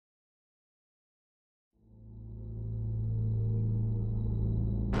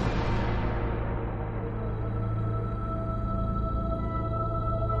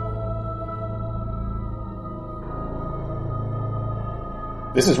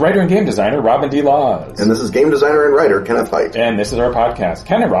This is writer and game designer Robin D. Laws. And this is game designer and writer Kenneth Hite. And this is our podcast,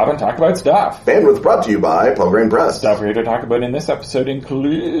 Ken and Robin Talk About Stuff. Bandwidth brought to you by Pelgrane Press. Stuff we're here to talk about in this episode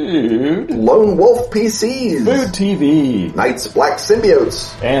include... Lone Wolf PCs. Food TV. Knights Black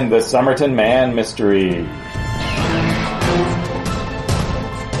Symbiotes. And the Somerton Man Mystery.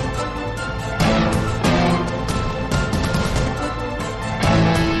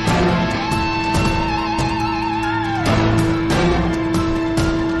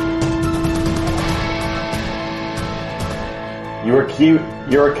 You are cute,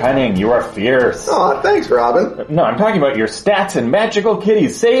 you are cunning, you are fierce. Aw, thanks, Robin. No, I'm talking about your stats and Magical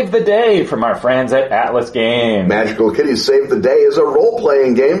Kitties Save the Day from our friends at Atlas Games. Magical Kitties Save the Day is a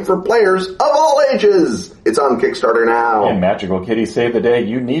role-playing game for players of all ages. It's on Kickstarter now. In Magical Kitties Save the Day,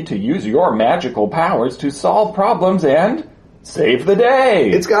 you need to use your magical powers to solve problems and save the day.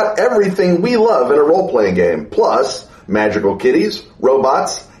 It's got everything we love in a role-playing game, plus magical kitties,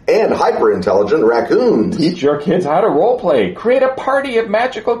 robots, and hyper-intelligent raccoons. Teach your kids how to roleplay, create a party of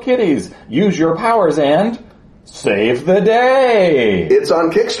magical kitties, use your powers, and save the day. It's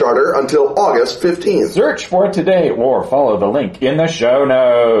on Kickstarter until August 15th. Search for it today or follow the link in the show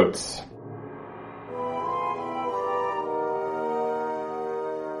notes.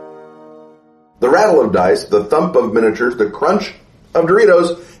 The rattle of dice, the thump of miniatures, the crunch of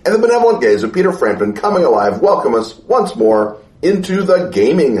Doritos, and the benevolent gaze of Peter Frampton coming alive welcome us once more into the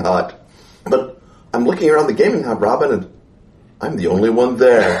gaming hut. But I'm looking around the gaming hut, Robin, and I'm the only one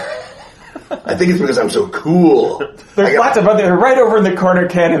there. I think it's because I'm so cool. There's lots of others. They're right over in the corner,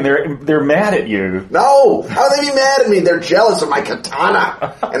 Ken, and they're mad at you. No! How would they be mad at me? They're jealous of my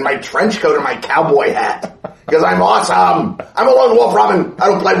katana and my trench coat and my cowboy hat. Because I'm awesome! I'm a lone wolf, Robin. I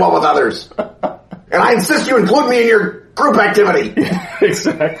don't play well with others. And I insist you include me in your group activity.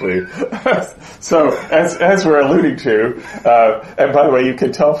 Exactly. So, as we're alluding to, and by the way, you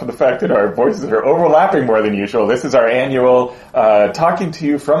can tell from the fact that our voices are overlapping more than usual, this is our annual talking to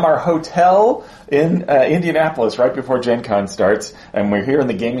you from our hotel in Indianapolis right before Gen Con starts, and we're here in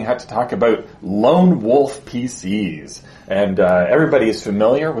the Gaming Hut to talk about Lone Wolf PCs. And everybody is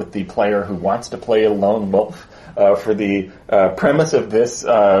familiar with the player who wants to play a Lone Wolf. For the premise of this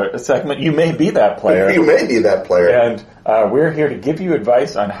segment, you may be that player. You may be that player. And we're here to give you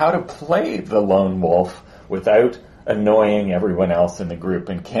advice on how to play the Lone Wolf without annoying everyone else in the group.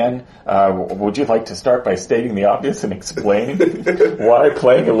 And Ken, would you like to start by stating the obvious and explaining why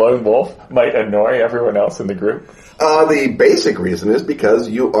playing a Lone Wolf might annoy everyone else in the group? The basic reason is because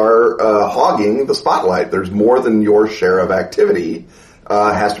you are hogging the spotlight. There's more than your share of activity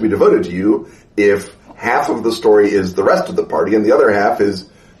has to be devoted to you if half of the story is the rest of the party, and the other half is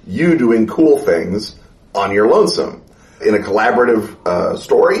you doing cool things on your lonesome. In a collaborative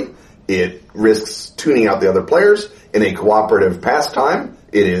story, it risks tuning out the other players. In a cooperative pastime,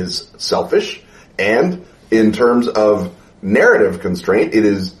 it is selfish. And in terms of narrative constraint, it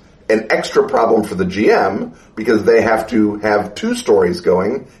is an extra problem for the GM because they have to have two stories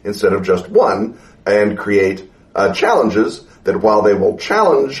going instead of just one and create challenges that while they will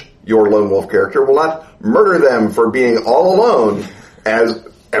challenge your lone wolf character, will not murder them for being all alone, as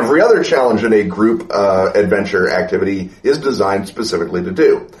every other challenge in a group adventure activity is designed specifically to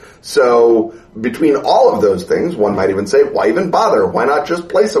do. So between all of those things, one might even say, why even bother? Why not just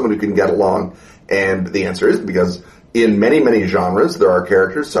play someone who can get along? And the answer is because in many, many genres, there are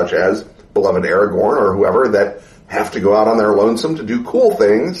characters such as beloved Aragorn or whoever that have to go out on their lonesome to do cool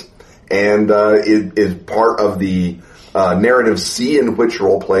things, and it is part of the narrative sea in which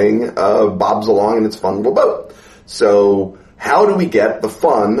role-playing bobs along in its fun little boat. So how do we get the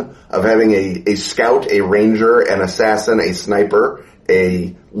fun of having a scout, a ranger, an assassin, a sniper,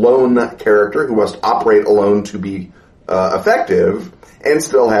 a lone character who must operate alone to be effective, and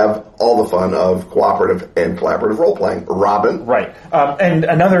still have all the fun of cooperative and collaborative role-playing? Robin? Right. And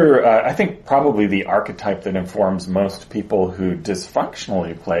another, I think probably the archetype that informs most people who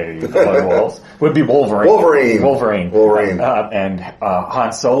dysfunctionally play Lone Wolves would be Wolverine. And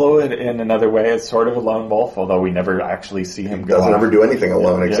Han Solo, in another way, is sort of a lone wolf, although we never actually see him go doesn't ever do anything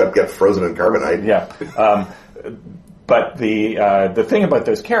alone except get frozen in carbonite. Yeah. But the thing about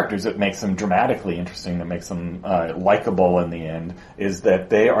those characters that makes them dramatically interesting, that makes them likable in the end, is that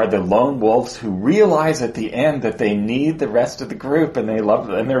they are the lone wolves who realize at the end that they need the rest of the group, and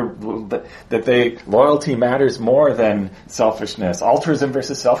loyalty matters more than selfishness. Altruism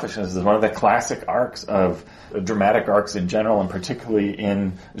versus selfishness is one of the classic arcs of dramatic arcs in general, and particularly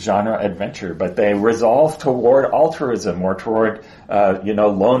in genre adventure. But they resolve toward altruism or toward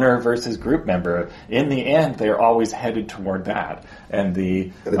loner versus group member. In the end, they're always headed molded toward that. And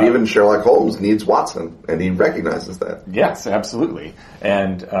that even Sherlock Holmes needs Watson, and he recognizes that. Yes, absolutely.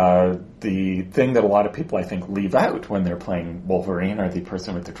 And the thing that a lot of people, I think, leave out when they're playing Wolverine or the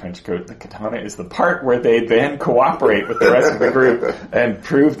person with the trench coat, the katana, is the part where they then cooperate with the rest of the group and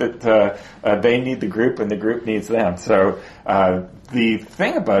prove that they need the group and the group needs them. So the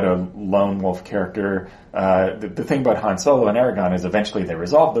thing about a lone wolf character, the thing about Han Solo and Aragorn is eventually they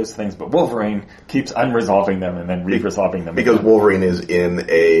resolve those things, but Wolverine keeps unresolving them and then re-resolving them. Because Wolverine is in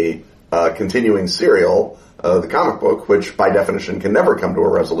a continuing serial, the comic book, which by definition can never come to a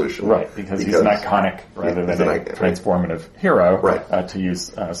resolution. Right, because he's an iconic rather than a transformative hero, right. To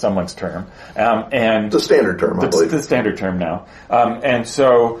use someone's term. And the standard term, I believe. The standard term now. And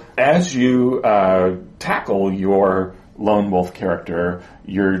so as you tackle your lone wolf character,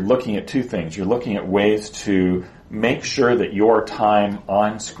 you're looking at two things. You're looking at ways to make sure that your time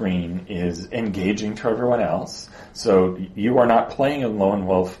on screen is engaging to everyone else. So you are not playing a lone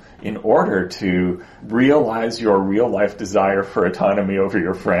wolf in order to realize your real life desire for autonomy over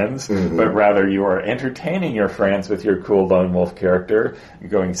your friends, but rather you are entertaining your friends with your cool lone wolf character,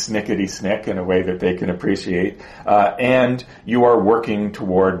 going snickety snick in a way that they can appreciate, and you are working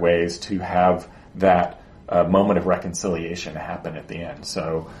toward ways to have that moment of reconciliation happen at the end.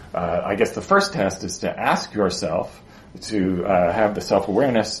 So I guess the first test is to ask yourself to have the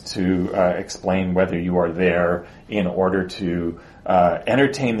self-awareness to explain whether you are there in order to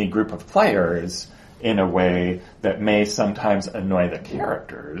entertain the group of players in a way that may sometimes annoy the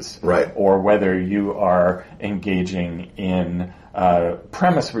characters, right? Or whether you are engaging in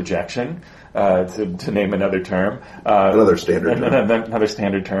premise rejection, to name another term. Another standard term. Another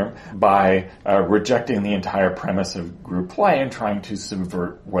standard term, by rejecting the entire premise of group play and trying to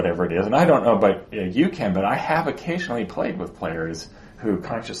subvert whatever it is. And I don't know about you, Ken, but I have occasionally played with players who,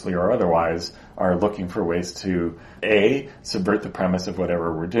 consciously or otherwise, are looking for ways to, A, subvert the premise of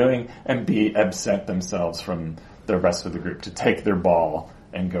whatever we're doing, and B, absent themselves from the rest of the group, to take their ball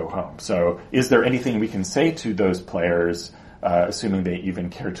and go home. So is there anything we can say to those players, assuming they even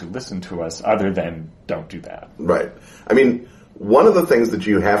care to listen to us, other than don't do that? Right. I mean, one of the things that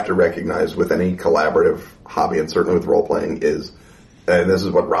you have to recognize with any collaborative hobby, and certainly with role-playing, is, and this is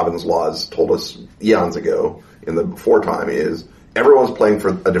what Robin's Laws told us eons ago in the before time, is everyone's playing for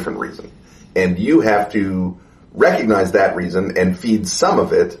a different reason. And you have to recognize that reason and feed some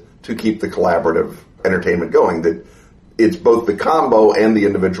of it to keep the collaborative entertainment going. That it's both the combo and the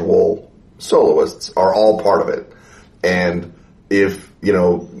individual soloists are all part of it. And if,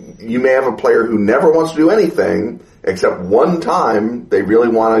 you may have a player who never wants to do anything except one time they really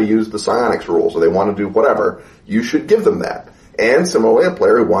want to use the psionics rules or they want to do whatever, you should give them that. And similarly, a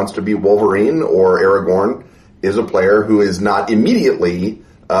player who wants to be Wolverine or Aragorn is a player who is not immediately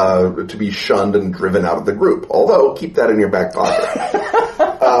to be shunned and driven out of the group. Although, keep that in your back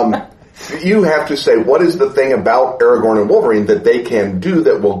pocket. You have to say, what is the thing about Aragorn and Wolverine that they can do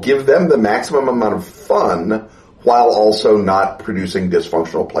that will give them the maximum amount of fun while also not producing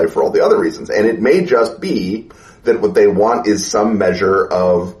dysfunctional play for all the other reasons. And it may just be that what they want is some measure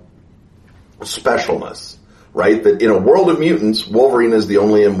of specialness, right? That in a world of mutants, Wolverine is the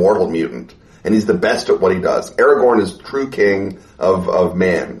only immortal mutant. And he's the best at what he does. Aragorn is true king of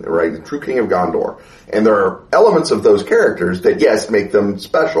man, right? The true king of Gondor. And there are elements of those characters that, yes, make them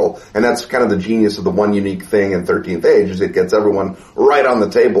special. And that's kind of the genius of the one unique thing in 13th Age, is it gets everyone right on the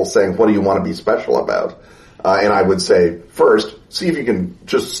table saying, what do you want to be special about? And I would say, first, see if you can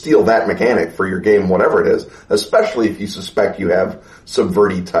just steal that mechanic for your game, whatever it is, especially if you suspect you have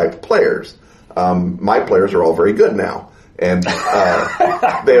subverty type players. My players are all very good now. And they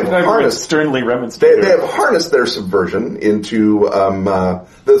have harnessed sternly remonstrated. They have harnessed their subversion into the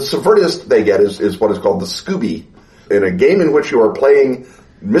subvertist they get is what is called the Scooby. In a game in which you are playing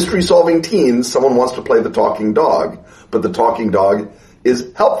mystery-solving teens, someone wants to play the talking dog, but the talking dog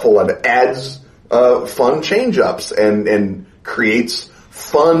is helpful and adds fun change-ups and creates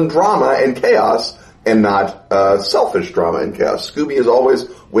fun drama and chaos, and not selfish drama and chaos. Scooby is always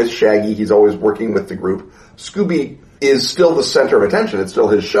with Shaggy. He's always working with the group. Scooby is still the center of attention. It's still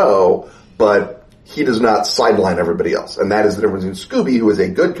his show, but he does not sideline everybody else. And that is the difference between Scooby, who is a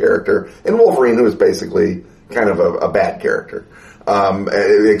good character, and Wolverine, who is basically kind of a bad character.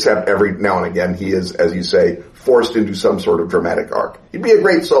 Except every now and again he is, as you say, forced into some sort of dramatic arc. He'd be a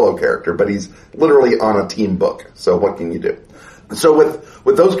great solo character, but he's literally on a team book. So what can you do? So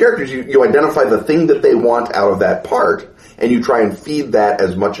with those characters, you identify the thing that they want out of that part, and you try and feed that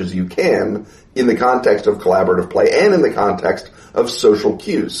as much as you can in the context of collaborative play and in the context of social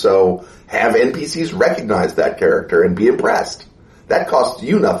cues. So have NPCs recognize that character and be impressed. That costs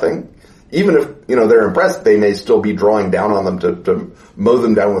you nothing. even if, they're impressed, they may still be drawing down on them to mow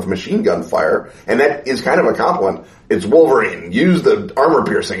them down with machine gun fire. And that is kind of a compliment. It's Wolverine. Use the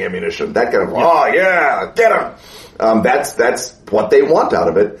armor-piercing ammunition. That kind of, oh yeah, get him. That's what they want out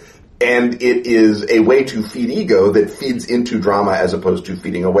of it. And it is a way to feed ego that feeds into drama as opposed to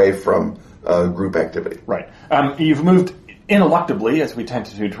feeding away from group activity. Right. You've moved ineluctably, as we tend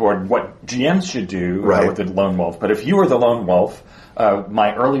to do, toward what GMs should do with the lone wolf. But if you were the lone wolf,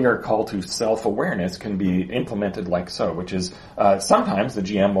 my earlier call to self-awareness can be implemented like so, which is sometimes the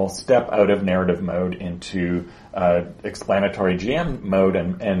GM will step out of narrative mode into explanatory GM mode,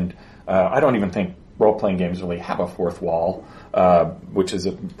 and I don't even think role-playing games really have a fourth wall, which is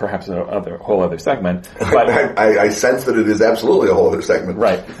perhaps a whole other segment. But I sense that it is absolutely a whole other segment.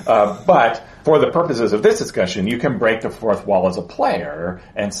 Right. But for the purposes of this discussion, you can break the fourth wall as a player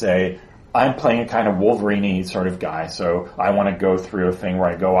and say, I'm playing a kind of Wolverine-y sort of guy, so I want to go through a thing where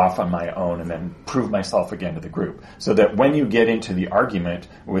I go off on my own and then prove myself again to the group. So that when you get into the argument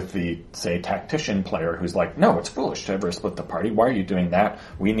with the, say, tactician player who's like, no, it's foolish to ever split the party. Why are you doing that?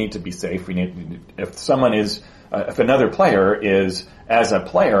 We need to be safe. If another player is, as a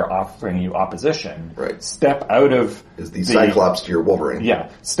player, offering you opposition, step out of is the Cyclops to your Wolverine.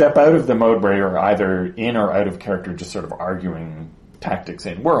 Yeah. Step out of the mode where you're either in or out of character, just sort of arguing tactics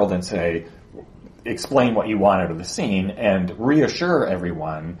in world, and say, explain what you want out of the scene and reassure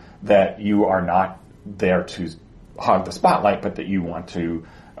everyone that you are not there to hog the spotlight, but that you want to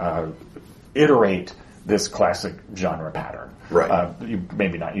iterate this classic genre pattern. Right. You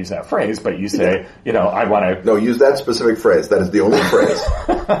maybe not use that phrase, but you say, I want to... No, use that specific phrase. That is the only phrase.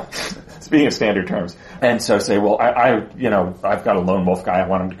 Speaking of standard terms. And so say, well, I've got a lone wolf guy. I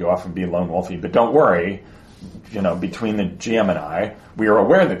want him to go off and be lone wolfy, but don't worry. Between the GM and I, we are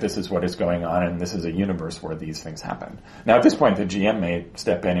aware that this is what is going on, and this is a universe where these things happen. Now, at this point, the GM may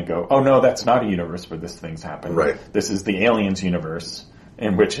step in and go, oh, no, that's not a universe where these things happen. Right. This is the Aliens universe,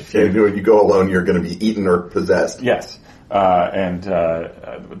 in which if you go alone, you're going to be eaten or possessed. Yes. And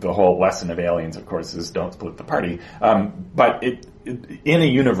the whole lesson of Aliens, of course, is don't split the party. But in a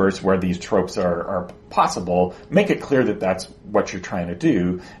universe where these tropes are possible, make it clear that that's what you're trying to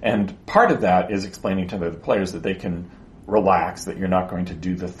do. And part of that is explaining to the players that they can relax, that you're not going to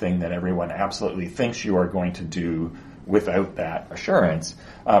do the thing that everyone absolutely thinks you are going to do without that assurance.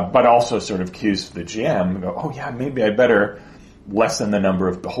 But also sort of cues to the GM, go, oh yeah, maybe I better lessen the number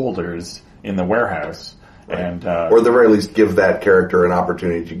of beholders in the warehouse. Right. And, or at the very least give that character an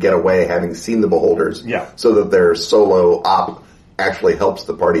opportunity to get away having seen the beholders, so that their solo op actually helps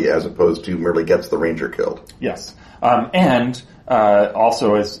the party as opposed to merely gets the ranger killed. Yes. And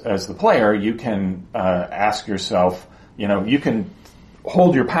also as the player, you can ask yourself, you can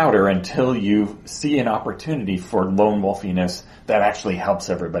hold your powder until you see an opportunity for lone wolfiness that actually helps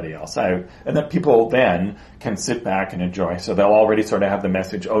everybody else out. And then people then can sit back and enjoy. So they'll already sort of have the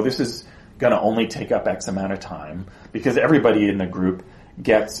message, oh, this is going to only take up X amount of time, because everybody in the group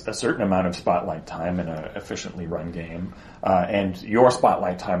gets a certain amount of spotlight time in an efficiently run game, and your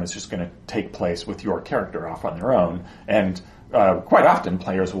spotlight time is just going to take place with your character off on their own, and quite often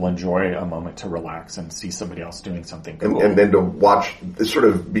players will enjoy a moment to relax and see somebody else doing something cool. And then to watch, sort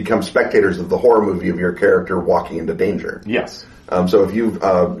of become spectators of the horror movie of your character walking into danger. Yes. So if you've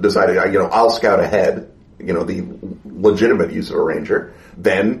decided, I'll scout ahead, the legitimate use of a ranger,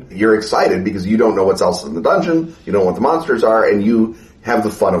 then you're excited because you don't know what's else in the dungeon, you don't know what the monsters are, and you have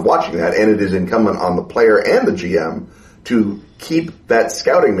the fun of watching that, and it is incumbent on the player and the GM to keep that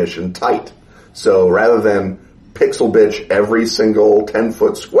scouting mission tight. So rather than pixel bitch every single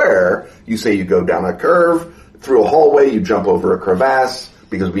 10-foot square, you say you go down a curve, through a hallway, you jump over a crevasse,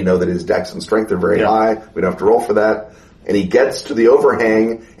 because we know that his dex and strength are very high, we don't have to roll for that, and he gets to the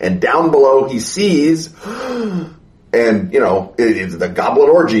overhang, and down below he sees... And, it's the Goblet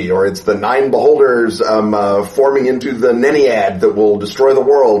Orgy, or it's the 9 beholders forming into the Nenniad that will destroy the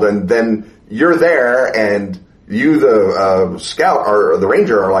world, and then you're there, and you, the scout, or the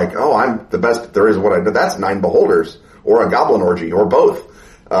ranger, are like, oh, I'm the best there is at what I do. That's 9 beholders, or a Goblin Orgy, or both.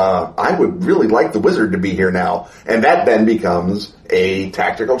 I would really like the wizard to be here now. And that then becomes a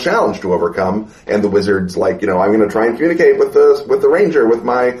tactical challenge to overcome, and the wizard's like, I'm going to try and communicate with the ranger with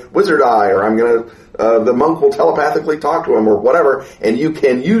my wizard eye, or I'm going to... the monk will telepathically talk to him or whatever, and you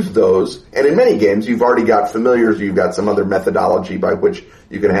can use those. And in many games, you've already got familiars, you've got some other methodology by which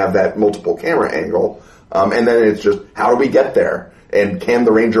you can have that multiple camera angle. And then it's just, how do we get there? And can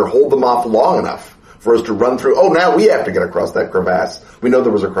the ranger hold them off long enough for us to run through? Oh, now we have to get across that crevasse. We know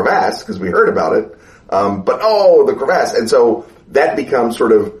there was a crevasse because we heard about it. The crevasse. And so that becomes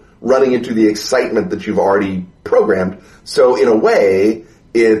sort of running into the excitement that you've already programmed. So in a way,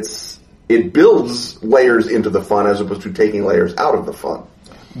 it's it builds layers into the fun as opposed to taking layers out of the fun.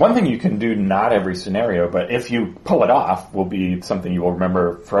 One thing you can do, not every scenario, but if you pull it off, will be something you will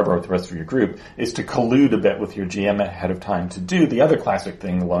remember forever with the rest of your group, is to collude a bit with your GM ahead of time to do the other classic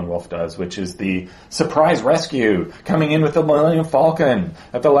thing the Lone Wolf does, which is the surprise rescue, coming in with the Millennium Falcon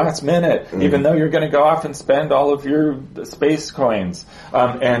at the last minute, even though you're going to go off and spend all of your space coins.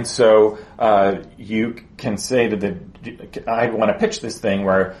 And so you can say to I want to pitch this thing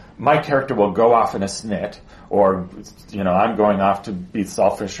where my character will go off in a snit, or, I'm going off to be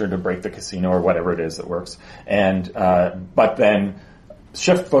selfish or to break the casino or whatever it is that works. And, but then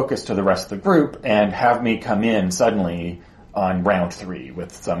shift focus to the rest of the group and have me come in suddenly on round 3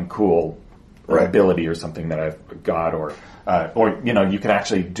 with some cool ability or something that I've got, or you can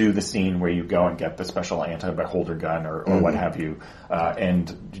actually do the scene where you go and get the special anti-beholder gun or what have you, and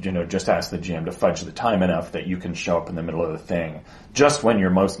just ask the GM to fudge the time enough that you can show up in the middle of the thing just when you're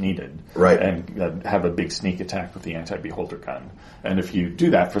most needed, and have a big sneak attack with the anti-beholder gun. And if you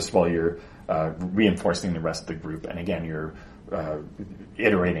do that, first of all, you're reinforcing the rest of the group, and again, you're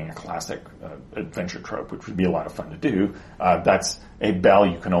iterating a classic adventure trope, which would be a lot of fun to do. That's a bell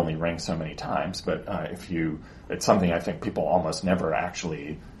you can only ring so many times, but it's something I think people almost never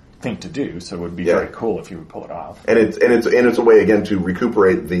actually think to do, so it would be very cool if you would pull it off. And it's a way, again, to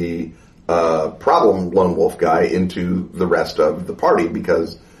recuperate the problem Lone Wolf guy into the rest of the party,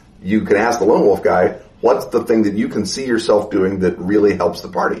 because you can ask the Lone Wolf guy, what's the thing that you can see yourself doing that really helps the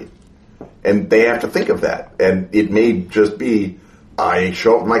party? And they have to think of that. And it may just be, I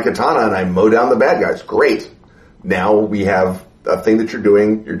show up with my katana and I mow down the bad guys. Great. Now we have a thing that you're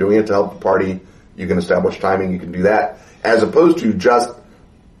doing. You're doing it to help the party. You can establish timing. You can do that. As opposed to just,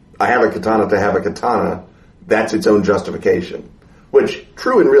 I have a katana to have a katana. That's its own justification. Which,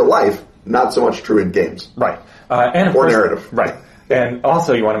 true in real life, not so much true in games. Right. Or narrative. Right. And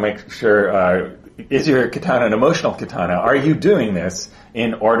also you want to make sure, is your katana an emotional katana? Are you doing this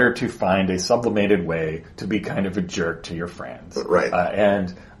in order to find a sublimated way to be kind of a jerk to your friends? Right.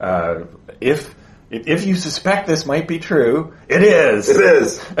 And if you suspect this might be true, it is. It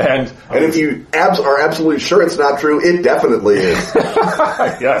is. And if you are absolutely sure it's not true, it definitely is.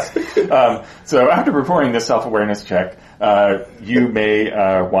 Yes. So after performing this self-awareness check, you may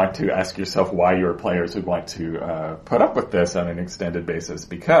want to ask yourself why your players would want to put up with this on an extended basis,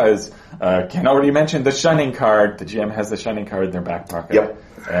 because Ken already mentioned the shunning card. The GM has the shunning card in their back pocket. Yep.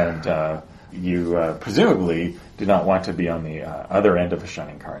 And you presumably do not want to be on the other end of a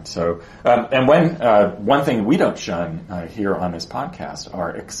shunning card. So, and when one thing we don't shun here on this podcast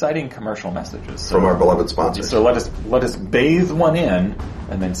are exciting commercial messages from our beloved sponsors. So let us bathe one in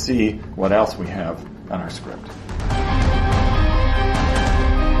and then see what else we have on our script.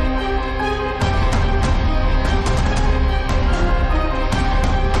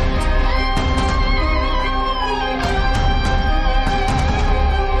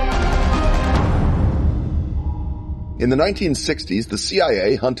 In the 1960s, the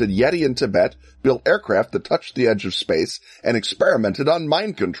CIA hunted Yeti in Tibet, built aircraft that touched the edge of space, and experimented on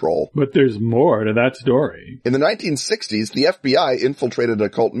mind control. But there's more to that story. In the 1960s, the FBI infiltrated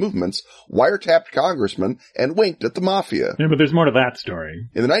occult movements, wiretapped congressmen, and winked at the mafia. Yeah, but there's more to that story.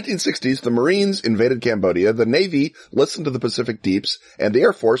 In the 1960s, the Marines invaded Cambodia, the Navy listened to the Pacific Deeps, and the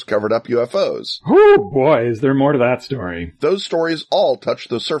Air Force covered up UFOs. Oh boy, is there more to that story. Those stories all touch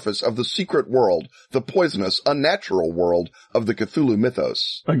the surface of the secret world, the poisonous, unnatural world of the Cthulhu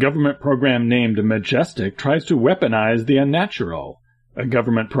mythos. A government program named Majestic tries to weaponize the unnatural. A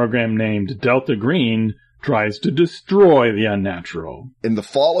government program named Delta Green tries to destroy the unnatural. In The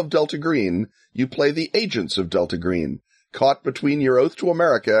Fall of Delta Green, you play the agents of Delta Green, caught between your oath to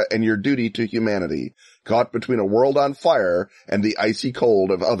America and your duty to humanity, caught between a world on fire and the icy cold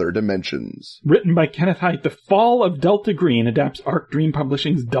of other dimensions. Written by Kenneth Hite, The Fall of Delta Green adapts Arc Dream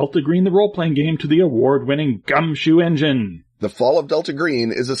Publishing's Delta Green the role-playing game to the award-winning Gumshoe engine. The Fall of Delta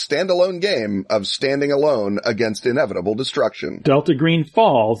Green is a standalone game of standing alone against inevitable destruction. Delta Green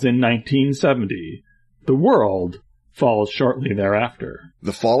falls in 1970. The world falls shortly thereafter.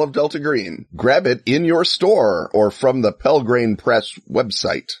 The Fall of Delta Green. Grab it in your store or from the Pelgrane Press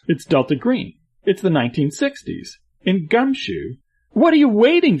website. It's Delta Green. It's the 1960s. In Gumshoe. What are you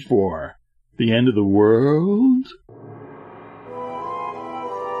waiting for? The end of the world?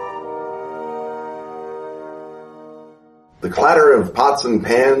 The clatter of pots and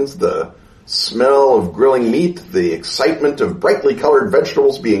pans, the smell of grilling meat, the excitement of brightly colored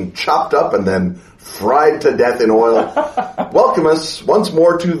vegetables being chopped up and then fried to death in oil. Welcome us once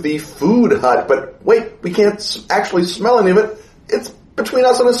more to the food hut. But wait, we can't actually smell any of it. It's between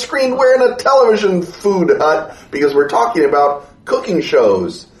us and a screen. We're in a television food hut because we're talking about cooking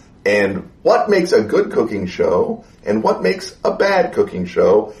shows. and what makes a good cooking show, and what makes a bad cooking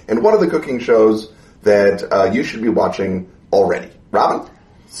show, and what are the cooking shows that you should be watching already. Robin?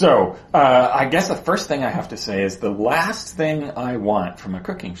 So, I guess the first thing I have to say is the last thing I want from a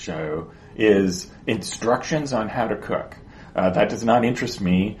cooking show is instructions on how to cook. That does not interest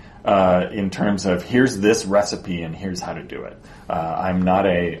me in terms of here's this recipe and here's how to do it. I'm not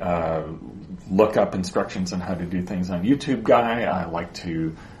a look up instructions on how to do things on YouTube guy. I like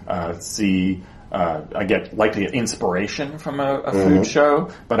to see. I like to get inspiration from a food show,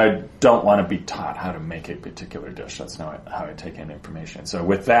 but I don't want to be taught how to make a particular dish. That's not how I take in information. So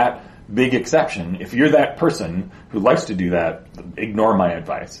with that big exception, if you're that person who likes to do that, ignore my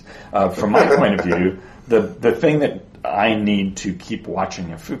advice. From my point of view, the thing that I need to keep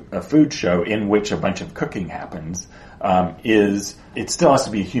watching a food show in which a bunch of cooking happens is it still has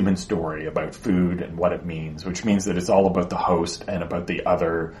to be a human story about food and what it means, which means that it's all about the host and about the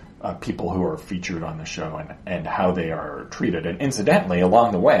other people who are featured on the show and how they are treated. And incidentally,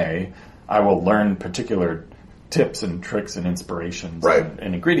 along the way, I will learn particular tips and tricks and inspirations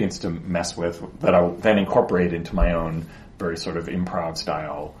and ingredients to mess with that I will then incorporate into my own very sort of improv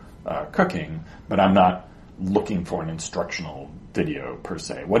style cooking. But I'm not looking for an instructional video per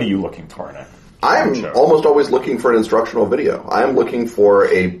se. What are you looking for in it? I'm almost always looking for an instructional video. I'm looking for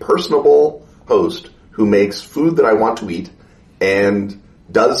a personable host who makes food that I want to eat and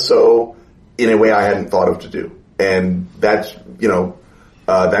does so in a way I hadn't thought of to do. And that's,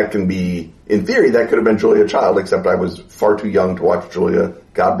 that can be, in theory, that could have been Julia Child, except I was far too young to watch Julia,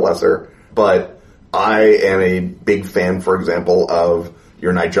 God bless her. But I am a big fan, for example, of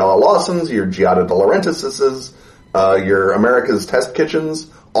your Nigella Lawsons, your Giada De Laurentises, your America's Test Kitchens,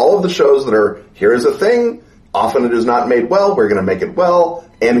 all of the shows that are, here's a thing, often it is not made well, we're going to make it well,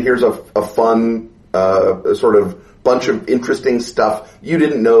 and here's a fun sort of bunch of interesting stuff. You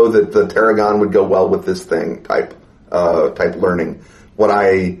didn't know that the tarragon would go well with this thing type learning. What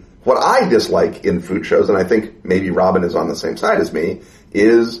I dislike in food shows, and I think maybe Robin is on the same side as me,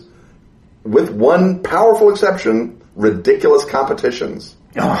 is, with one powerful exception, ridiculous competitions.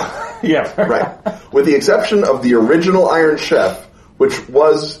 Oh, yeah. Right. With the exception of the original Iron Chef, which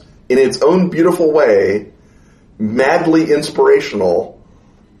was, in its own beautiful way, madly inspirational,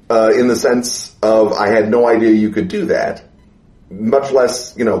 in the sense of I had no idea you could do that, much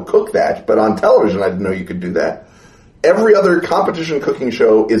less, cook that, but on television I didn't know you could do that. Every other competition cooking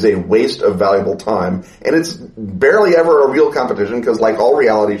show is a waste of valuable time, and it's barely ever a real competition because, like all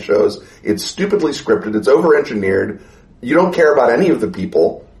reality shows, it's stupidly scripted, it's over-engineered, you don't care about any of the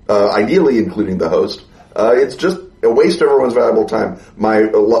people, ideally including the host. It's just a waste of everyone's valuable time. My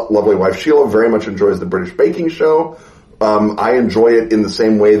lovely wife Sheila very much enjoys the British Baking Show. I enjoy it in the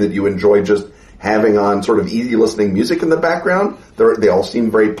same way that you enjoy just having on sort of easy listening music in the background. They all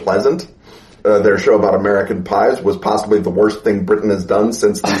seem very pleasant. Their show about American pies was possibly the worst thing Britain has done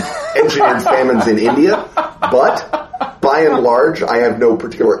since the engineered famines in India. But by and large, I have no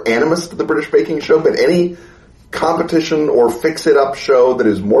particular animus to the British Baking Show, but any competition or fix-it-up show that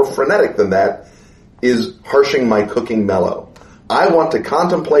is more frenetic than that is harshing my cooking mellow. I want to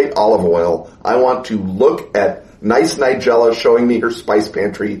contemplate olive oil. I want to look at nice Nigella showing me her spice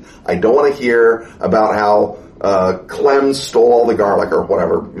pantry. I don't want to hear about how Clem stole all the garlic or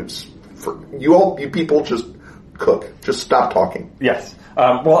whatever. You people just cook. Just stop talking. Yes.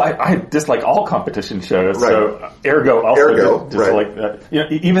 Well, I dislike all competition shows, so ergo also dislike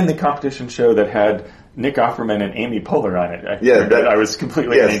that. Even the competition show that had Nick Offerman and Amy Poehler on it. I was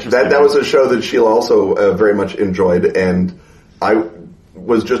completely uninterested. That was a show that Sheila also very much enjoyed, and I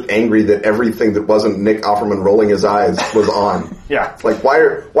was just angry that everything that wasn't Nick Offerman rolling his eyes was on. Yeah. It's like, why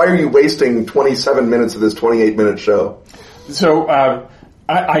are you wasting 27 minutes of this 28-minute show? So,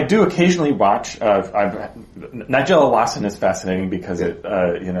 I do occasionally watch, Nigella Lawson is fascinating because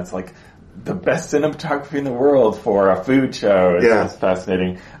it's like the best cinematography in the world for a food show. It's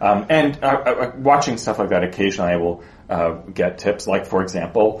fascinating. And watching stuff like that, occasionally I will get tips. Like, for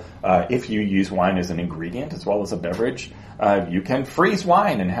example, if you use wine as an ingredient as well as a beverage, you can freeze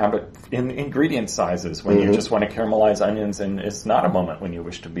wine and have it in ingredient sizes when you just want to caramelize onions, and it's not a moment when you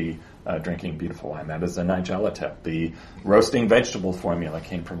wish to be drinking beautiful wine. That is a Nigella tip. The roasting vegetable formula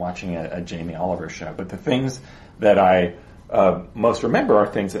came from watching a Jamie Oliver show. But the things that I most remember are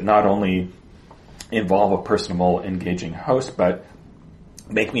things that not only involve a personable, engaging host, but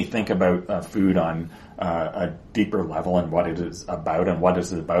make me think about food on a deeper level and what it is about. And what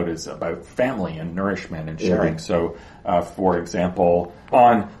is it about is about family and nourishment and sharing. So, for example,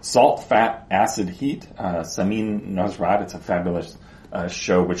 on Salt, Fat, Acid, Heat, Samin Nosrat, it's a fabulous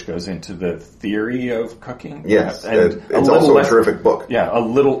show which goes into the theory of cooking. Yes, and it's also a terrific book. Yeah, a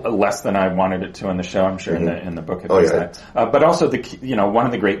little less than I wanted it to in the show. I'm sure in the book it does that. But also one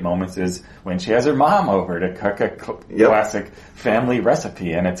of the great moments is when she has her mom over to cook a classic family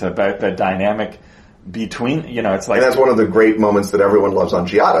recipe, and it's about the dynamic between, it's like... And that's one of the great moments that everyone loves on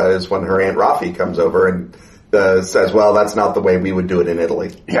Giada is when her Aunt Rafi comes over and says, well, that's not the way we would do it in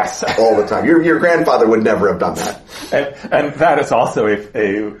Italy. Yes. All the time. Your grandfather would never have done that. And that is also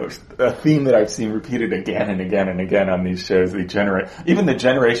a theme that I've seen repeated again and again and again on these shows. Even the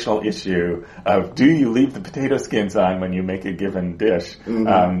generational issue of, do you leave the potato skins on when you make a given dish?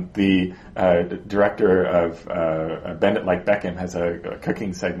 Mm-hmm. The director of Bend It Like Beckham has a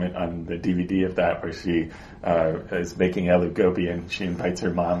cooking segment on the DVD of that where she is making aloo gobi and she invites her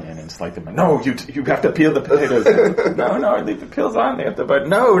mom in and it's like, no, you have to peel the potatoes. No, leave the peels on. They have to, but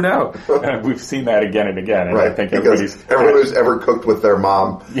no. And we've seen that again and again. And right, I think everyone who's ever cooked with their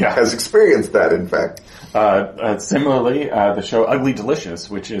mom has experienced that, in fact. Similarly, the show Ugly Delicious,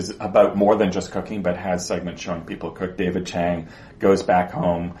 which is about more than just cooking, but has segments showing people cook. David Chang goes back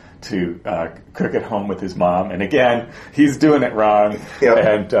home to cook at home with his mom, and again, he's doing it wrong. Yep.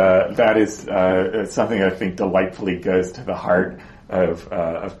 And that is something I think delightfully goes to the heart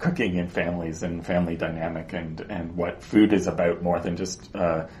of cooking in families and family dynamic and what food is about more than just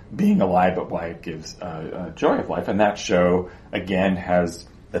being alive, but why it gives joy of life. And that show, again, has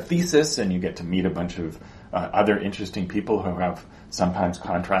a thesis, and you get to meet a bunch of other interesting people who have sometimes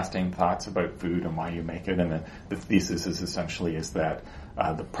contrasting thoughts about food and why you make it. And the thesis is essentially that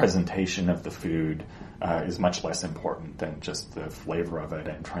the presentation of the food is much less important than just the flavor of it,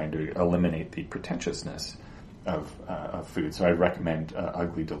 and trying to eliminate the pretentiousness of food. So I recommend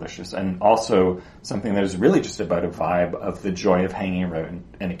Ugly Delicious. And also something that is really just about a vibe of the joy of hanging around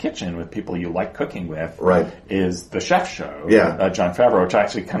in a kitchen with people you like cooking with, right, is The Chef Show. Yeah. Jon Favreau, which I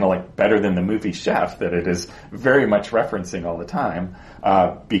actually kind of like better than the movie Chef, that it is very much referencing all the time,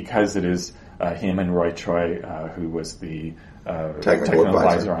 because it is him and Roy Choi, who was the technical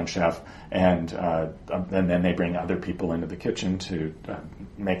advisor on Chef, and then they bring other people into the kitchen to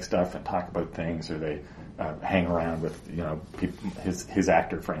make stuff and talk about things, or they hang around with his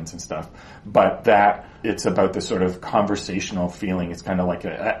actor friends and stuff. But that it's about the sort of conversational feeling. It's kind of like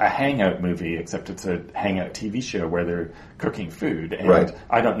a hangout movie, except it's a hangout TV show where they're cooking food. And right.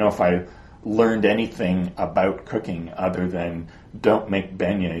 I don't know if I learned anything about cooking other than don't make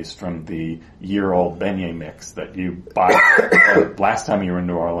beignets from the year-old beignet mix that you bought last time you were in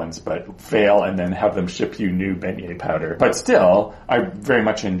New Orleans, but fail and then have them ship you new beignet powder. But still, I very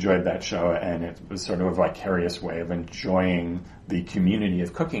much enjoyed that show, and it was sort of a vicarious way of enjoying the community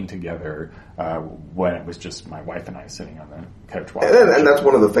of cooking together when it was just my wife and I sitting on the couch watching. And that's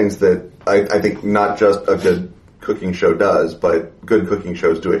one of the things that I think not just a good cooking show does, but good cooking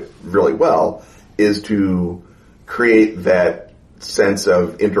shows do it really well, is to create that sense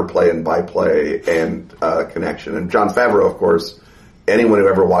of interplay and byplay and connection. And Jon Favreau, of course, anyone who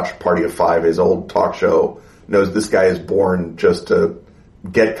ever watched Party of Five, his old talk show, knows this guy is born just to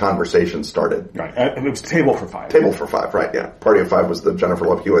get conversations started. Right. And it was Table for Five. Table for Five, right, yeah. Party of Five was the Jennifer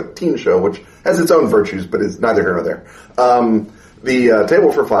Love Hewitt teen show, which has its own virtues, but is neither here nor there. The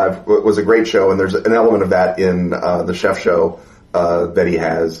Table for Five was a great show, and there's an element of that in the Chef Show that he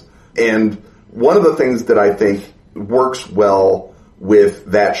has. And one of the things that I think works well with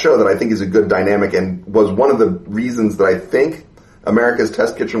that show, that I think is a good dynamic, and was one of the reasons that I think America's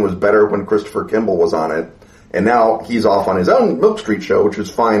Test Kitchen was better when Christopher Kimball was on it, and now he's off on his own Milk Street show, which is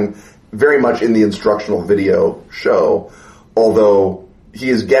fine, very much in the instructional video show, although he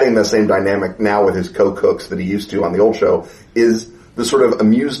is getting the same dynamic now with his co-cooks that he used to on the old show, is the sort of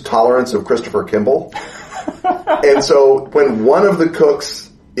amused tolerance of Christopher Kimball. And so when one of the cooks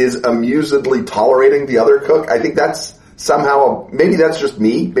is amusedly tolerating the other cook, I think that's somehow, maybe that's just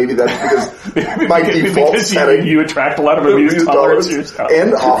me, maybe that's because my default setting. You attract a lot of amused tolerance to yourself.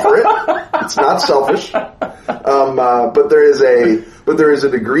 And offer it. It's not selfish. But there is a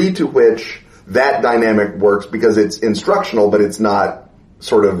degree to which that dynamic works because it's instructional, but it's not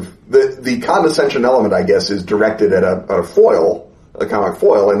sort of, the condescension element, I guess, is directed at a foil, a comic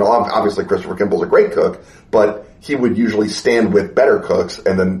foil, and obviously Christopher Kimball's a great cook, but he would usually stand with better cooks,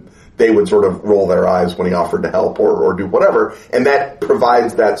 and then they would sort of roll their eyes when he offered to help or do whatever, and that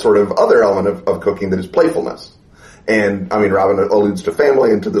provides that sort of other element of cooking that is playfulness. And, I mean, Robin alludes to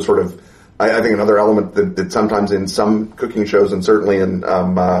family and to the sort of, I think another element that sometimes in some cooking shows, and certainly in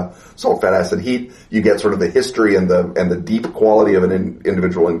Salt, Fat, Acid, Heat, you get sort of the history and the deep quality of an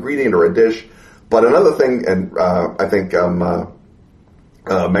individual ingredient or a dish. But another thing, and I think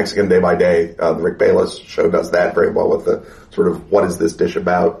Mexican Day by Day, the Rick Bayless show does that very well with the sort of what is this dish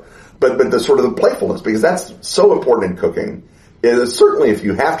about, but the sort of the playfulness, because that's so important in cooking. Is certainly if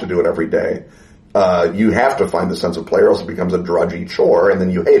you have to do it every day, you have to find the sense of play, or else it becomes a drudgy chore, and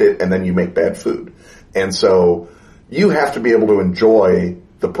then you hate it, and then you make bad food. And so you have to be able to enjoy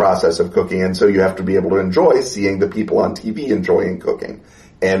the process of cooking, and so you have to be able to enjoy seeing the people on TV enjoying cooking.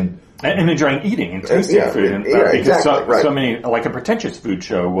 And enjoying eating and tasting food. Because exactly, so many, like a pretentious food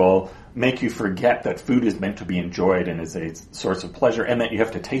show will make you forget that food is meant to be enjoyed and is a source of pleasure, and that you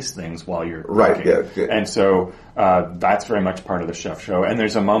have to taste things while you're cooking. Yeah. And so that's very much part of the chef show. And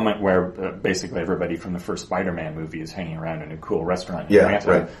there's a moment where basically everybody from the first Spider-Man movie is hanging around in a cool restaurant in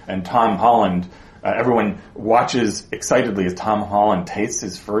Atlanta, and Tom Holland. Everyone watches excitedly as Tom Holland tastes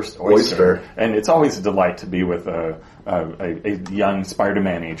his first oyster. And it's always a delight to be with a young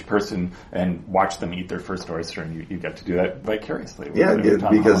Spider-Man age person and watch them eat their first oyster, and you get to do that vicariously.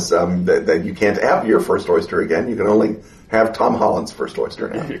 Because that you can't have your first oyster again. You can only have Tom Holland's first oyster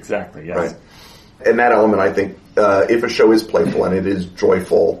now. Exactly, yes. Right. And that element, I think, if a show is playful and it is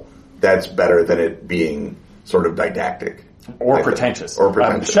joyful, that's better than it being sort of didactic. Or pretentious.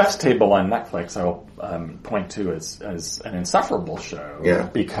 Chef's Table on Netflix, I'll point to as an insufferable show,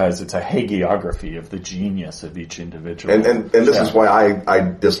 because it's a hagiography of the genius of each individual. And this is why I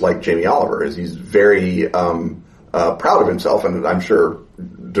dislike Jamie Oliver, is he's very proud of himself, and I'm sure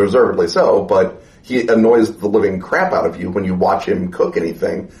deservedly so, but he annoys the living crap out of you when you watch him cook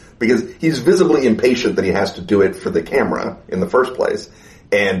anything, because he's visibly impatient that he has to do it for the camera in the first place.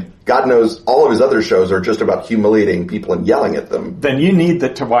 And God knows all of his other shows are just about humiliating people and yelling at them. Then you need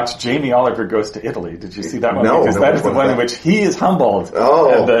to watch Jamie Oliver Goes to Italy. Did you see that one? No. Because that is the one in which he is humbled.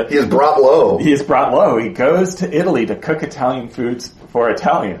 Oh, he is brought low. He is brought low. He goes to Italy to cook Italian foods for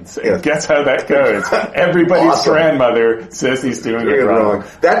Italians. Yes. And guess how that goes? Everybody's grandmother says he's doing it wrong.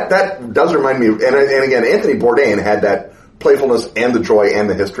 That does remind me of, and again, Anthony Bourdain had that playfulness and the joy and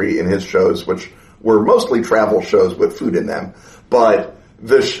the history in his shows, which were mostly travel shows with food in them. But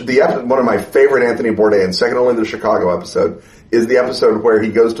one of my favorite Anthony Bourdain, second only to the Chicago episode, is the episode where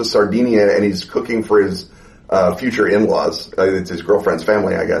he goes to Sardinia and he's cooking for his future in-laws. It's his girlfriend's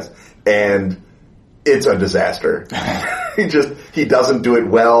family, I guess. And it's a disaster. He doesn't do it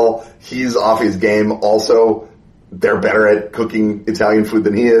well. He's off his game. Also, they're better at cooking Italian food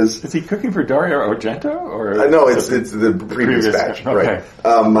than he is. Is he cooking for Dario Argento? Or no, it's the previous batch. Okay.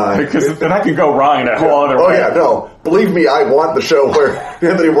 Right. Because then I could go wrong in a whole other way. Oh yeah, no. Believe me, I want the show where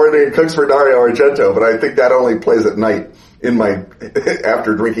Anthony Bourdain cooks for Dario Argento, but I think that only plays at night in my,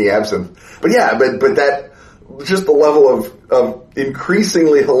 after drinking absinthe. But yeah, but that, just the level of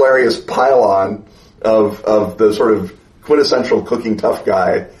increasingly hilarious pile-on of the sort of quintessential cooking tough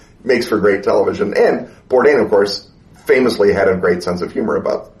guy makes for great television. And Bourdain, of course, famously had a great sense of humor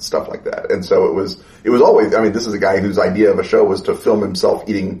about stuff like that. And so it was always, I mean, this is a guy whose idea of a show was to film himself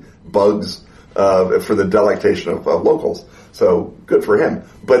eating bugs, for the delectation of locals. So good for him.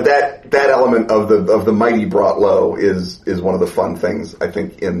 But that element of the mighty brought low is one of the fun things, I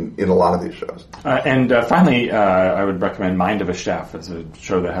think, in a lot of these shows. And finally, I would recommend Mind of a Chef as a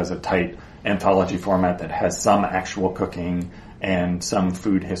show that has a tight anthology format that has some actual cooking and some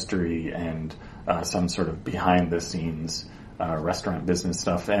food history and some sort of behind-the-scenes restaurant business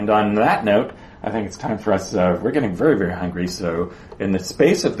stuff. And on that note, I think it's time for us, we're getting very, very hungry, so in the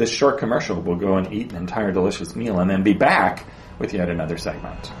space of this short commercial, we'll go and eat an entire delicious meal and then be back with yet another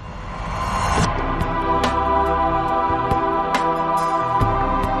segment.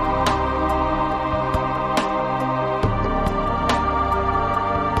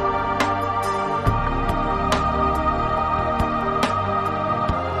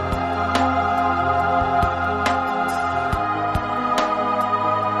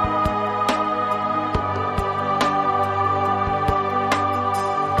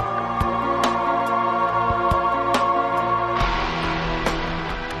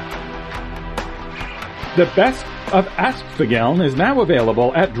 The best of Askfageln is now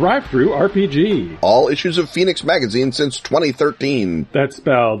available at Drive-Thru RPG. All issues of Phoenix Magazine since 2013. That's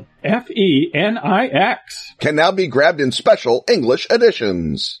spelled F-E-N-I-X. Can now be grabbed in special English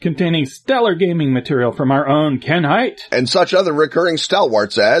editions. Containing stellar gaming material from our own Ken Hite. And such other recurring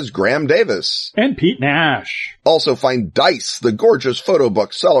stalwarts as Graham Davis. And Pete Nash. Also find Dice, the gorgeous photo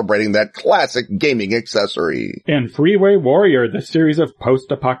book celebrating that classic gaming accessory. And Freeway Warrior, the series of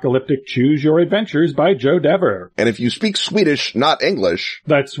post-apocalyptic choose your adventures by Joe Dever. And if you speak Swedish, not English.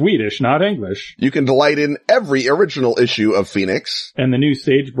 That's Swedish, not English. You can delight in every original issue of Phoenix. And the new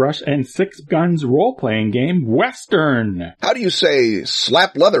Sagebrush Rush and Six Guns role-playing game Western. How do you say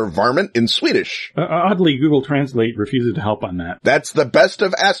slap leather varmint in Swedish? Oddly, Google Translate refuses to help on that. That's the best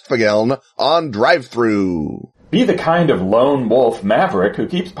of Astfageln on Drive-Thru. Be the kind of lone wolf maverick who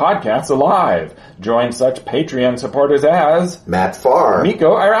keeps podcasts alive. Join such Patreon supporters as Matt Farr,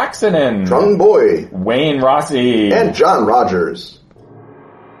 Miko Araxinen, Trung Boy, Wayne Rossi, and John Rogers.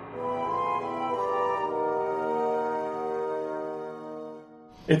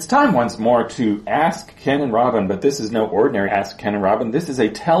 It's time once more to Ask Ken and Robin, but this is no ordinary Ask Ken and Robin. This is a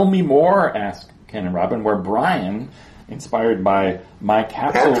Tell Me More Ask Ken and Robin, where Brian, inspired by my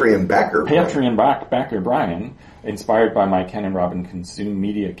capsule... Patreon backer Brian, inspired by my Ken and Robin Consume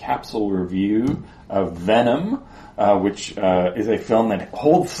Media capsule review of Venom, which is a film that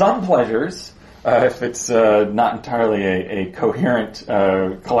holds some pleasures, if it's not entirely a coherent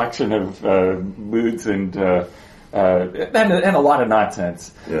collection of moods and a lot of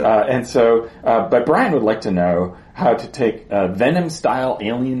nonsense. Yeah. But Brian would like to know how to take Venom-style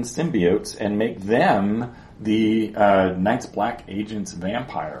alien symbiotes and make them the Night's Black Agents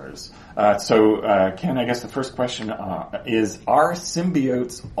vampires. Ken, I guess the first question is, are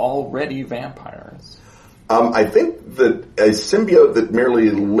symbiotes already vampires? I think that a symbiote that merely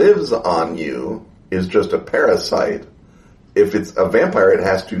lives on you is just a parasite. If it's a vampire, it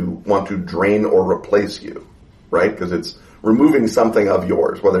has to want to drain or replace you, right? Because it's removing something of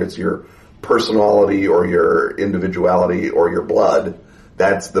yours, whether it's your personality or your individuality or your blood.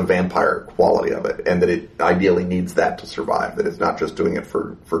 That's the vampire quality of it, and that it ideally needs that to survive, that it's not just doing it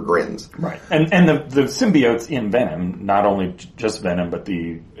for grins. Right. And the symbiotes in Venom, not only just Venom, but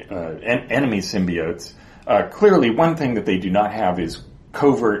the enemy symbiotes, clearly one thing that they do not have is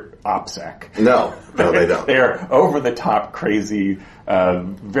covert OPSEC. No, they don't. They're over-the-top, crazy,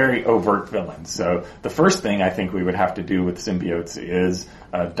 very overt villains. So the first thing I think we would have to do with symbiotes is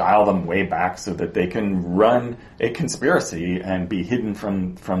dial them way back so that they can run a conspiracy and be hidden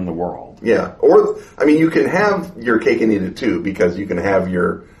from the world. Yeah. Or, I mean, you can have your cake and eat it too, because you can have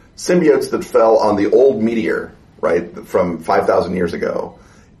your symbiotes that fell on the old meteor, right, from 5,000 years ago,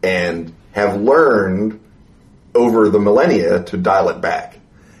 and have learned over the millennia to dial it back.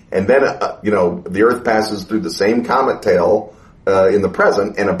 And then, the Earth passes through the same comet tail in the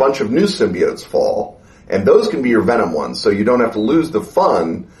present, and a bunch of new symbiotes fall. And those can be your Venom ones, so you don't have to lose the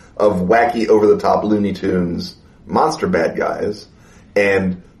fun of wacky, over-the-top Looney Tunes monster bad guys.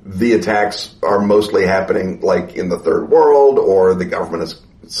 And the attacks are mostly happening, like, in the Third World, or the government is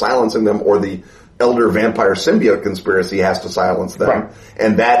silencing them, or the elder vampire symbiote conspiracy has to silence them. Right.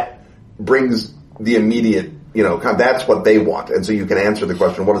 And that brings the immediate... that's what they want. And so you can answer the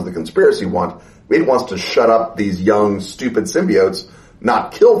question, what does the conspiracy want? It wants to shut up these young, stupid symbiotes,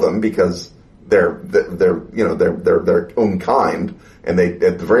 not kill them because they're their own kind. And they,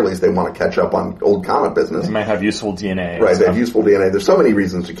 at the very least, they want to catch up on old comet business. They might have useful DNA. Right, they have useful DNA. There's so many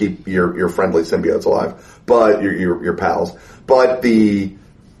reasons to keep your friendly symbiotes alive, but your pals. But they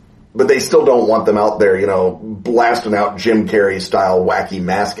still don't want them out there, blasting out Jim Carrey style wacky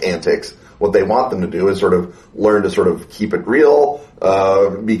mask antics. What they want them to do is sort of learn to sort of keep it real,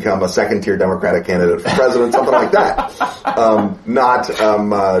 become a second-tier Democratic candidate for president, something like that. Not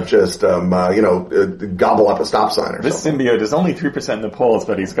just gobble up a stop sign or this something. This symbiote is only 3% in the polls,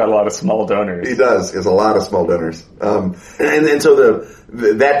 but he's got a lot of small donors. He does. He has a lot of small donors. And so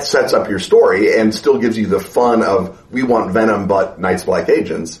that sets up your story and still gives you the fun of, we want Venom but Night's Black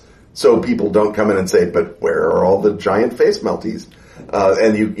Agents, so people don't come in and say, but where are all the giant face melties?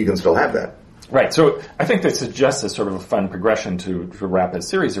 And you can still have that. Right. So I think this suggests a sort of a fun progression to wrap a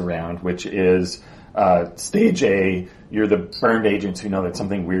series around, which is stage A, you're the burned agents who know that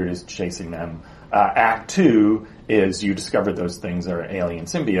something weird is chasing them. Act 2 is you discover those things are alien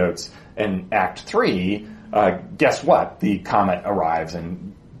symbiotes. And Act 3, guess what? The comet arrives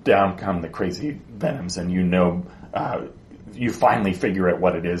and down come the crazy Venoms, and you finally figure out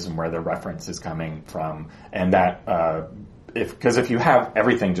what it is and where the reference is coming from. And that... Because if you have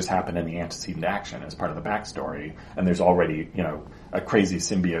everything just happen in the antecedent action as part of the backstory, and there's already, a crazy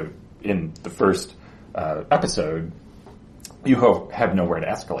symbiote in the first episode, you have nowhere to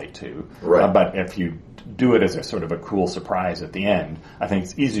escalate to. Right. But if you do it as a sort of a cool surprise at the end, I think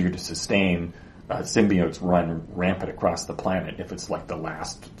it's easier to sustain symbiotes run rampant across the planet if it's like the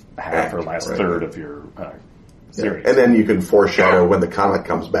last half or last third of your series. Yeah. And then you can foreshadow when the comet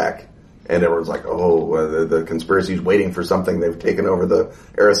comes back. And everyone's like, the conspiracy's waiting for something. They've taken over the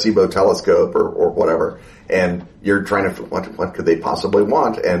Arecibo telescope or whatever. And you're trying to, what could they possibly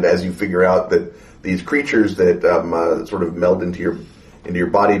want? And as you figure out that these creatures that sort of meld into your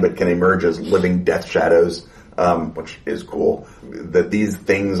body but can emerge as living death shadows which is cool, that these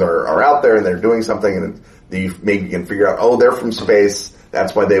things are out there and they're doing something, and maybe you can figure out, oh, they're from space,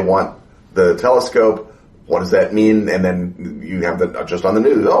 that's why they want the telescope. What does that mean? And then you have just on the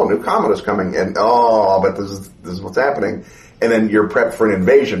news, oh, new comet is coming, and but this is what's happening. And then you're prepped for an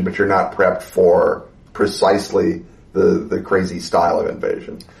invasion, but you're not prepped for precisely the crazy style of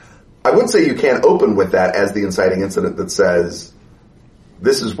invasion. I would say you can't open with that as the inciting incident that says,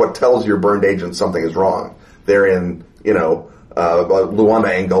 this is what tells your burned agent something is wrong. They're in, Luanda,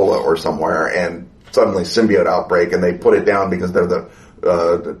 Angola or somewhere, and suddenly symbiote outbreak, and they put it down because they're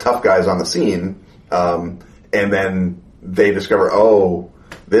the tough guys on the scene. And then they discover, oh,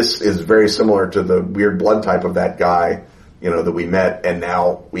 this is very similar to the weird blood type of that guy, that we met, and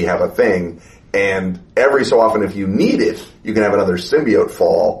now we have a thing. And every so often, if you need it, you can have another symbiote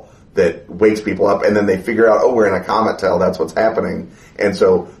fall that wakes people up, and then they figure out, oh, we're in a comet tail, that's what's happening. And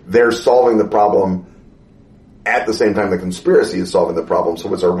so they're solving the problem at the same time the conspiracy is solving the problem.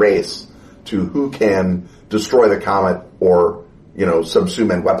 So it's a race to who can destroy the comet or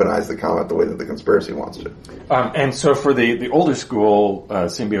subsume and weaponize the comet the way that the conspiracy wants to. And so for the older school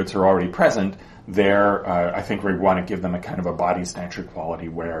symbiotes are already present, there I think we want to give them a kind of a body snatcher quality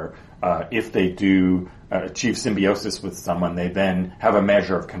where if they do achieve symbiosis with someone, they then have a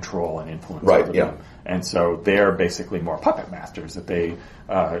measure of control and influence over them. And so they're basically more puppet masters, that they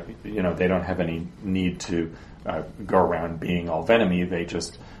don't have any need to go around being all venomy. They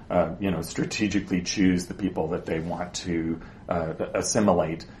just strategically choose the people that they want to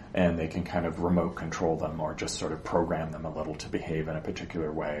assimilate, and they can kind of remote control them or just sort of program them a little to behave in a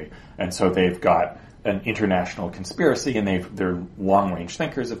particular way. And so they've got an international conspiracy, and they're long-range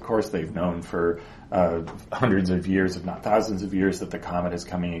thinkers, of course. They've known for hundreds of years, if not thousands of years, that the comet is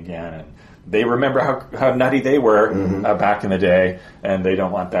coming again, and they remember how nutty they were back in the day, and they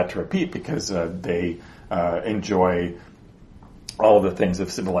don't want that to repeat because they enjoy all the things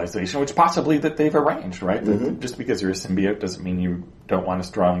of civilization, which possibly that they've arranged, right? Just because you're a symbiote doesn't mean you don't want a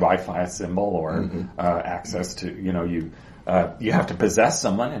strong Wi-Fi symbol or access to, you have to possess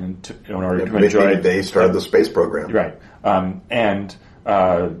someone in order to enjoy. Maybe they started the space program, right?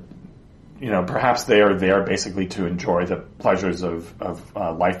 Perhaps they are there basically to enjoy the pleasures of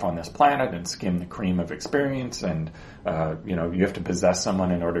life on this planet and skim the cream of experience, and you have to possess someone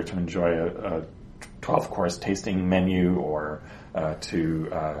in order to enjoy a 12-course tasting menu, or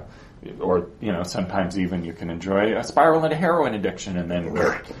sometimes even you can enjoy a spiral into heroin addiction, and then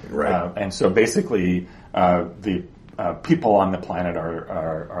right. And so basically the people on the planet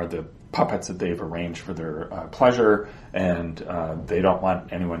are the puppets that they've arranged for their pleasure, and they don't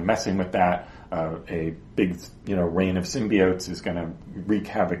want anyone messing with that. A big reign of symbiotes is going to wreak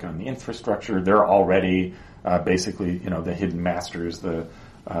havoc on the infrastructure. They're already basically the hidden masters, the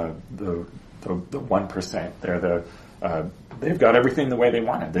 1%. They've got everything the way they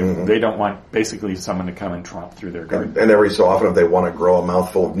want it. They don't want basically someone to come and tromp through their garden. And every so often, if they want to grow a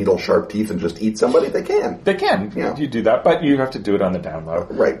mouthful of needle-sharp teeth and just eat somebody, they can. They can. Yeah. You do that, but you have to do it on the down low.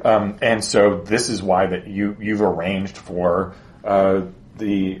 Right. And so this is why that you've arranged for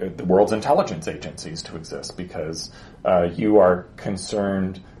the world's intelligence agencies to exist, because you are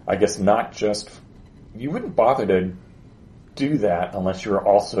concerned, I guess, not just... You wouldn't bother to do that unless you're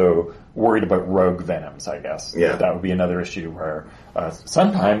also worried about rogue venoms, I guess. Yeah. That would be another issue where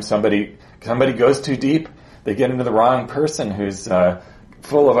sometimes somebody goes too deep, they get into the wrong person who's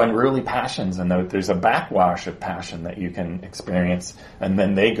full of unruly passions, and there's a backwash of passion that you can experience, and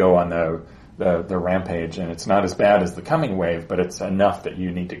then they go on the rampage, and it's not as bad as the coming wave, but it's enough that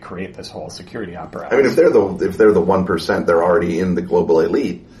you need to create this whole security apparatus. I mean, if they're the 1%, they're already in the global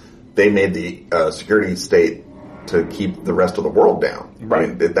elite. They made the security state to keep the rest of the world down. Right.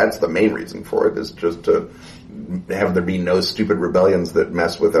 I mean, that's the main reason for it, is just to have there be no stupid rebellions that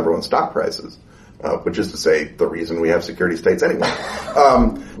mess with everyone's stock prices, which is to say the reason we have security states anyway.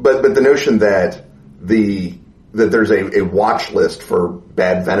 But the notion that there's a watch list for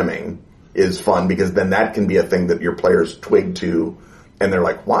bad venoming is fun, because then that can be a thing that your players twig to, and they're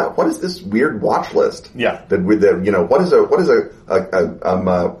like, what is this weird watch list? Yeah. What is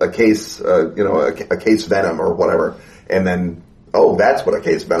a case, a case venom or whatever, and then, oh, that's what a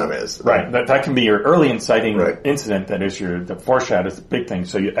case venom is. Right. That can be your early inciting incident. That is the foreshadow is the big thing.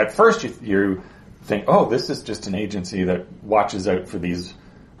 So at first you think, oh, this is just an agency that watches out for these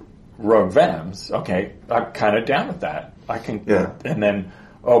rogue venoms. Okay, I'm kind of down with that. I can, and then,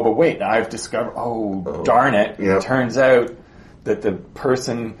 oh, but wait, I've discovered, darn it. Yep. It turns out that the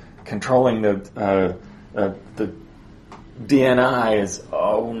person controlling the DNI is,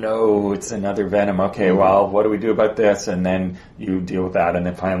 oh no, it's another venom. Okay, well, what do we do about this? And then you deal with that, and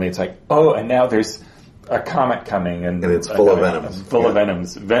then finally it's like, oh, and now there's a comet coming, and it's full of venoms. Full of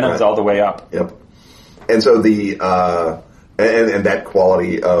venoms. Venoms all the way up. Yep. And so and that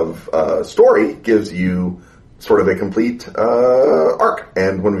quality of story gives you sort of a complete arc.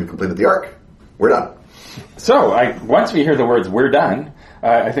 And when we've completed the arc, we're done. So, once we hear the words "we're done,"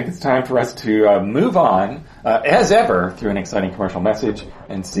 I think it's time for us to move on, as ever, through an exciting commercial message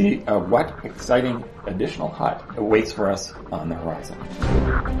and see what exciting additional hut awaits for us on the horizon.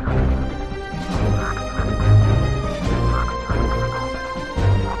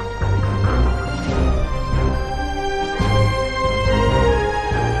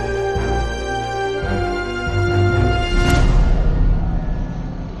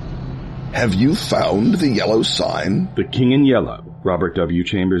 Have you found the yellow sign? The King in Yellow, Robert W.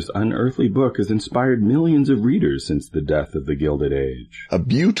 Chambers' unearthly book, has inspired millions of readers since the death of the Gilded Age. A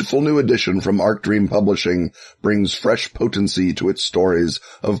beautiful new edition from Arc Dream Publishing brings fresh potency to its stories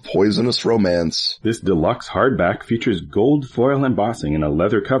of poisonous romance. This deluxe hardback features gold foil embossing and a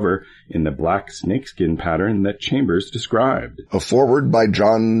leather cover in the black snakeskin pattern that Chambers described. A foreword by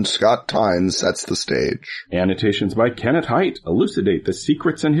John Scott Tynes sets the stage. Annotations by Kenneth Haidt elucidate the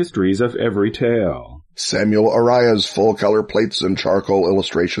secrets and histories of every tale. Samuel Araya's full-color plates and charcoal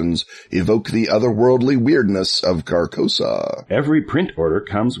illustrations evoke the otherworldly weirdness of Carcosa. Every print order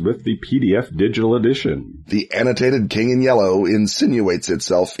comes with the PDF digital edition. The annotated King in Yellow insinuates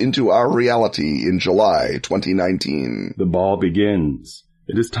itself into our reality in July 2019. The ball begins.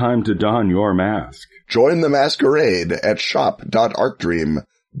 It is time to don your mask. Join the masquerade at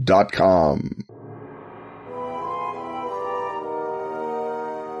shop.arcdream.com.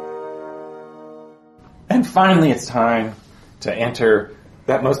 And finally, it's time to enter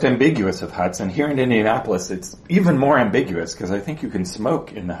that most ambiguous of huts. And here in Indianapolis, it's even more ambiguous because I think you can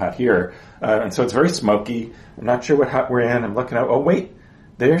smoke in the hut here. And so it's very smoky. I'm not sure what hut we're in. I'm looking out. Oh, wait.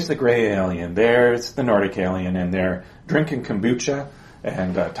 There's the gray alien. There's the Nordic alien. And they're drinking kombucha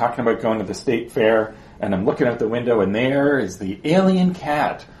and talking about going to the state fair. And I'm looking out the window, and there is the alien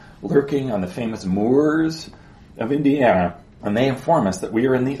cat lurking on the famous moors of Indiana. And they inform us that we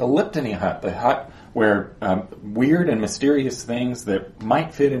are in the Elliptony hut, the hut where weird and mysterious things that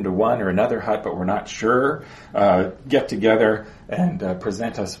might fit into one or another hut, but we're not sure, get together and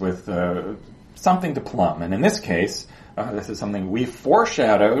present us with something to plumb. And in this case, this is something we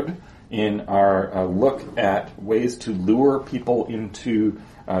foreshadowed in our look at ways to lure people into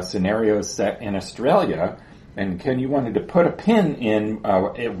scenarios set in Australia. And Ken, you wanted to put a pin in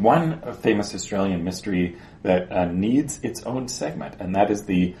one famous Australian mystery that needs its own segment, and that is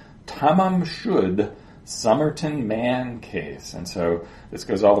the Tamam Shud Somerton Man case. And so this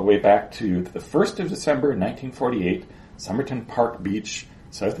goes all the way back to the 1st of December 1948, Somerton Park Beach,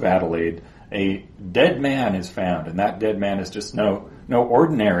 south of Adelaide. A dead man is found, and that dead man is just no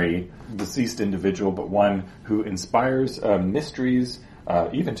ordinary deceased individual, but one who inspires mysteries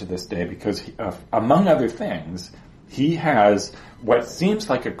even to this day, because among other things, he has what seems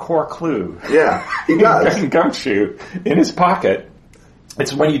like a core clue. Yeah, he does. Gumshoe in his pocket.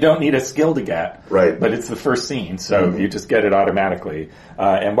 It's when you don't need a skill to get, right? But it's the first scene, so you just get it automatically.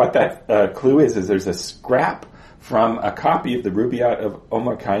 And what that clue is there's a scrap from a copy of the Rubaiyat of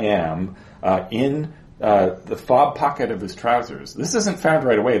Omar Khayyam in the fob pocket of his trousers. This isn't found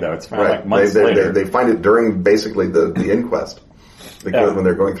right away, though. It's found like months later. They find it during basically the inquest. When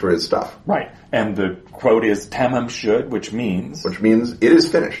they're going through his stuff. Right. And the quote is Tamam Shud, which means it is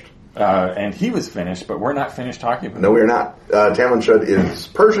finished. And he was finished, but we're not finished talking about it. No, we are not. Tamam Shud is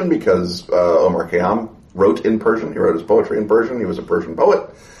Persian because Omar Khayyam wrote in Persian. He wrote his poetry in Persian. He was a Persian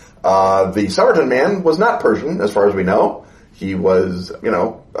poet. The Somerton Man was not Persian, as far as we know. He was,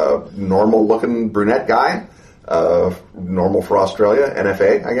 a normal-looking brunette guy. Normal for Australia,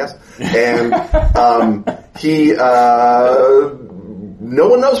 NFA, I guess. And he... no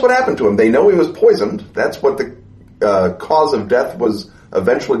one knows what happened to him. They know he was poisoned. That's what the cause of death was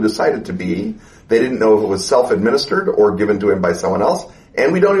eventually decided to be. They didn't know if it was self-administered or given to him by someone else.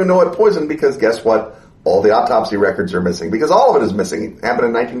 And we don't even know what poisoned because guess what? All the autopsy records are missing. Because all of it is missing. It happened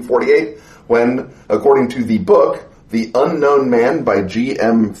in 1948 when, according to the book, The Unknown Man by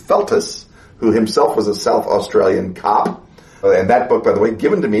G.M. Feltus, who himself was a South Australian cop, and that book, by the way,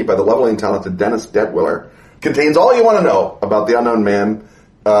 given to me by the lovely and talented Dennis Detwiller, contains all you want to know about the Unknown Man,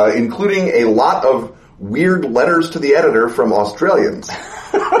 including a lot of weird letters to the editor from Australians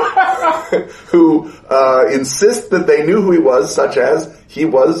who insist that they knew who he was, such as he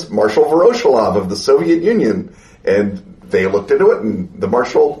was Marshal Voroshilov of the Soviet Union. And they looked into it, and the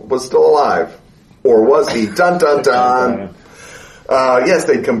Marshal was still alive. Or was he? Dun, dun, dun. Yes,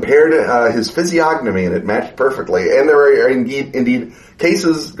 they compared his physiognomy, and it matched perfectly. And there are indeed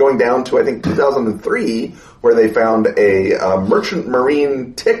cases going down to, I think, 2003, where they found a merchant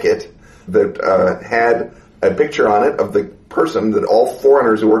marine ticket that had a picture on it of the person that all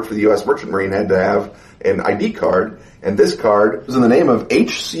foreigners who worked for the U.S. Merchant Marine had to have an ID card. And this card was in the name of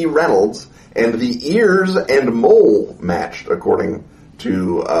H.C. Reynolds, and the ears and mole matched, according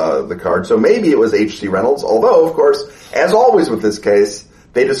to the card. So maybe it was H.C. Reynolds, although, of course, as always with this case,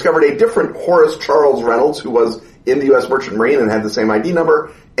 they discovered a different Horace Charles Reynolds who was in the U.S. Merchant Marine and had the same ID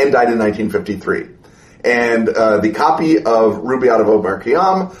number and died in 1953. And the copy of Rubaiyat of Omar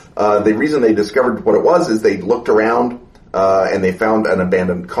Khayyam, the reason they discovered what it was is they looked around and they found an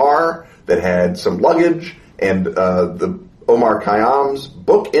abandoned car that had some luggage and the Omar Khayyam's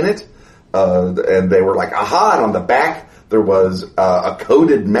book in it. And they were like, aha, and on the back there was a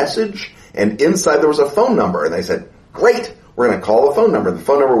coded message, and inside there was a phone number. And they said, great, we're going to call the phone number. The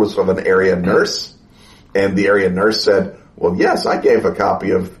phone number was from an area nurse, and the area nurse said, well, yes, I gave a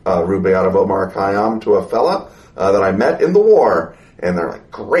copy of Rubaiyat of Omar Khayyam to a fella that I met in the war. And they're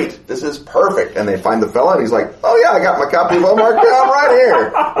like, great, this is perfect. And they find the fella, and he's like, oh yeah, I got my copy of Omar Khayyam right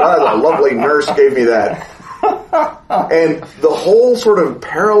here. Well, a lovely nurse gave me that. And the whole sort of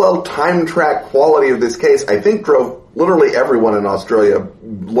parallel time track quality of this case, I think, drove literally everyone in Australia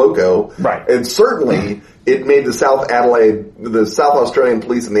loco. Right. And certainly it made the South Australian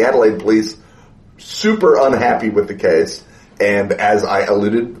police and the Adelaide police super unhappy with the case. And as I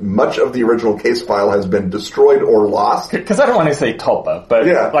alluded, much of the original case file has been destroyed or lost. Because I don't want to say tulpa, but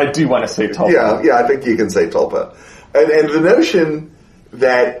yeah. I do want to say tulpa. Yeah, I think you can say tulpa. And the notion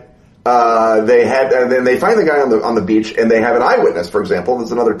that they had, and then they find the guy on the beach, and they have an eyewitness, for example,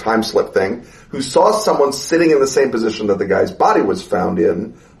 there's another time slip thing, who saw someone sitting in the same position that the guy's body was found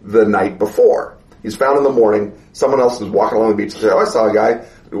in the night before. He's found in the morning, someone else is walking along the beach and says, oh, I saw a guy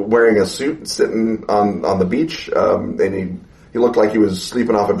wearing a suit sitting on the beach, and he looked like he was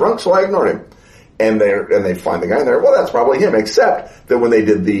sleeping off a drunk, so I ignored him. And they find the guy there, well, that's probably him, except that when they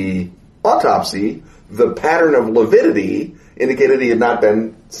did the autopsy, the pattern of lividity indicated he had not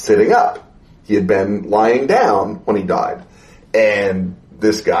been sitting up. He had been lying down when he died. And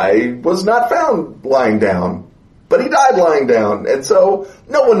this guy was not found lying down, but he died lying down. And so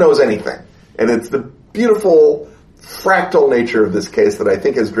no one knows anything. And it's the beautiful fractal nature of this case that I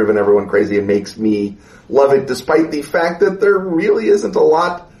think has driven everyone crazy and makes me love it, despite the fact that there really isn't a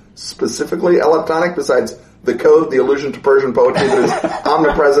lot specifically elliptonic besides the code, the allusion to Persian poetry that is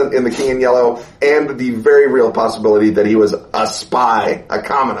omnipresent in The King in Yellow, and the very real possibility that he was a spy, a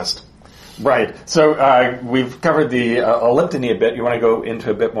communist. Right. So we've covered the elliptony a bit. You want to go into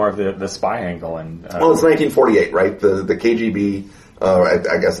a bit more of the spy angle? Well, it's 1948, right? The KGB,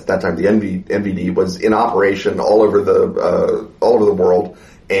 I guess at that time the NVD was in operation all over the world,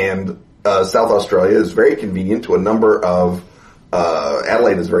 and South Australia is very convenient to a number of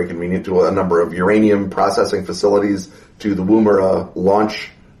Adelaide is very convenient to a number of uranium processing facilities, to the Woomera launch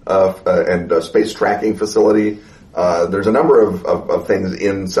and space tracking facility. There's a number of things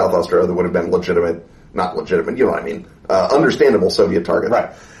in South Australia that would have been not legitimate, you know what I mean, understandable Soviet targets.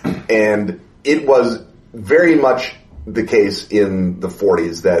 Right. And it was very much the case in the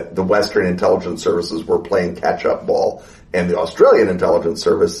 40s that the Western intelligence services were playing catch-up ball, and the Australian intelligence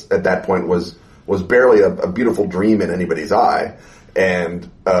service at that point was barely a beautiful dream in anybody's eye, and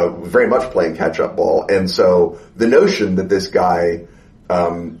very much playing catch-up ball. And so the notion that this guy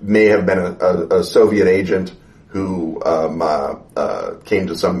may have been a Soviet agent who came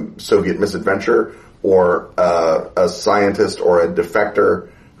to some Soviet misadventure, or a scientist or a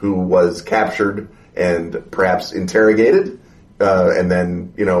defector who was captured and perhaps interrogated, and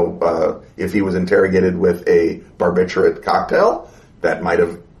then, if he was interrogated with a barbiturate cocktail, that might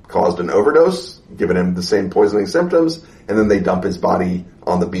have caused an overdose, given him the same poisoning symptoms, and then they dump his body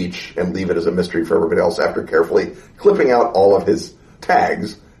on the beach and leave it as a mystery for everybody else after carefully clipping out all of his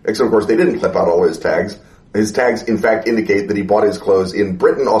tags. Except, of course, they didn't clip out all of his tags. His tags, in fact, indicate that he bought his clothes in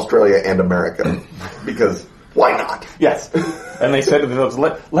Britain, Australia, and America. Because why not? Yes. And they said to themselves,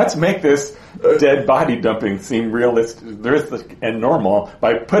 let's make this dead body dumping seem realistic and normal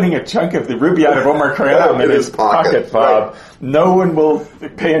by putting a chunk of the Rubaiyat of Omar Khayyam in his pocket, Bob. Right. No one will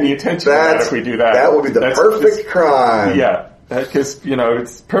pay any attention to that if we do that. That would be the perfect crime. Yeah. Because,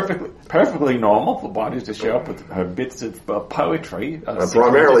 it's perfectly normal for bodies to show up with bits of poetry.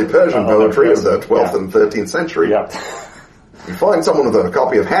 Primarily Persian poetry of the 12th and 13th century. Yeah. You find someone with a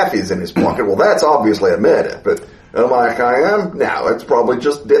copy of Hafiz in his pocket, well, that's obviously a murder, but Omar Khayyam? No, it's probably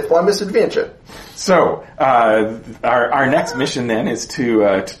just death by misadventure. So, our next mission then is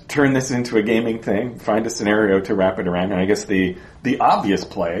to turn this into a gaming thing, find a scenario to wrap it around, and I guess the obvious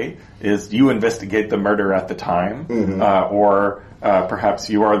play is you investigate the murder at the time, or perhaps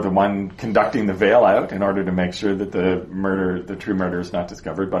you are the one conducting the veil out in order to make sure that the true murder is not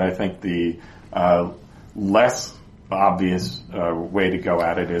discovered. But I think the less obvious way to go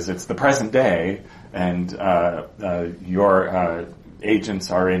at it is it's the present day, and your agents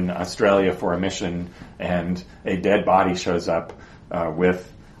are in Australia for a mission, and a dead body shows up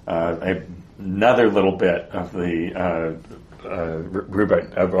with another little bit of the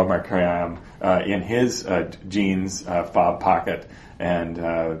rubric of Omar Khayyam in his jeans fob pocket, and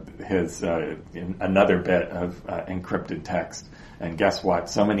his another bit of encrypted text. And guess what?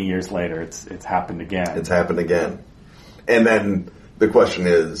 So many years later, it's happened again. It's happened again. And then the question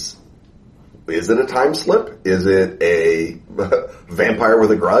is it a time slip? Is it a vampire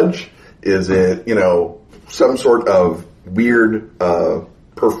with a grudge? Is it, some sort of weird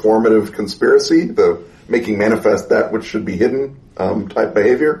performative conspiracy, the making manifest that which should be hidden type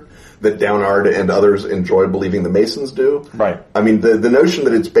behavior that Downard and others enjoy believing the Masons do? Right. I mean, the notion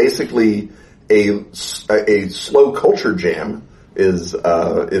that it's basically a slow culture jam is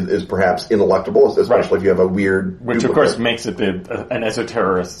perhaps ineluctable, especially if you have a weird... Which, of course, makes it an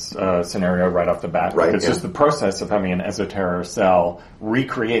esoterrorist scenario right off the bat. Right, it's just the process of having an esoteric cell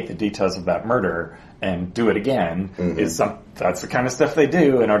recreate the details of that murder and do it again that's the kind of stuff they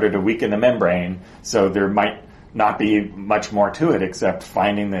do in order to weaken the membrane. So there might not be much more to it except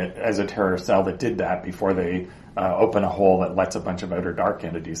finding the esoteric cell that did that before they open a hole that lets a bunch of outer dark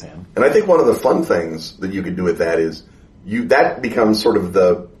entities in. And I think one of the fun things that you could do with that is that becomes sort of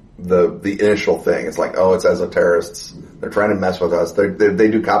the initial thing. It's like, oh, it's esoterists. They're trying to mess with us. They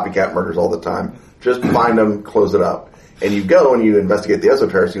do copycat murders all the time. Just find them, close it up. And you go and you investigate the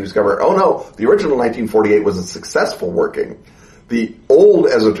esoterists and you discover, oh no, the original 1948 was a successful working. The old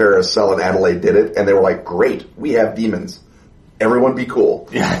esoteric cell in Adelaide did it, and they were like, great, we have demons. Everyone be cool.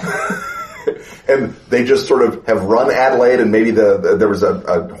 Yeah. And they just sort of have run Adelaide, and maybe there was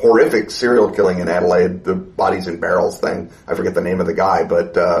a horrific serial killing in Adelaide, the bodies in barrels thing. I forget the name of the guy,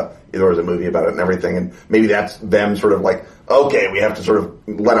 but there was a movie about it and everything. And maybe that's them sort of like, okay, we have to sort of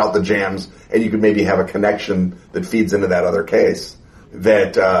let out the jams, and you could maybe have a connection that feeds into that other case.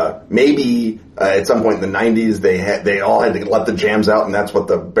 That maybe at some point in the 90s they all had to let the jams out, and that's what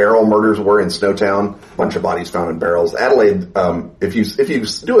the barrel murders were in Snowtown. A bunch of bodies found in barrels. Adelaide, if you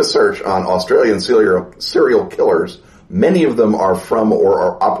do a search on Australian serial killers, many of them are from or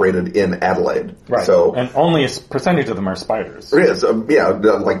are operated in Adelaide. Right. So, and only a percentage of them are spiders. Yes,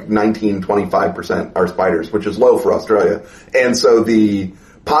 like 25% are spiders, which is low for Australia. And so the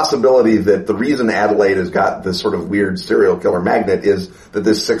possibility that the reason Adelaide has got this sort of weird serial killer magnet is that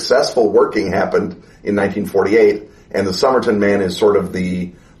this successful working happened in 1948, and the Somerton man is sort of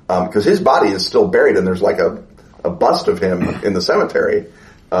the because his body is still buried, and there's like a bust of him in the cemetery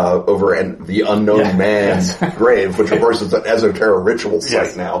over the unknown man's grave, which of course is an esoteric ritual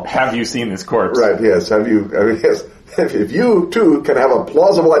site now. Have you seen this corpse? Right. Yes. Have you? Yes. If you too can have a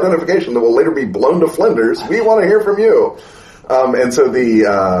plausible identification that will later be blown to flinders, we want to hear from you. And so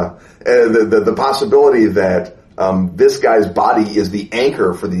the possibility that this guy's body is the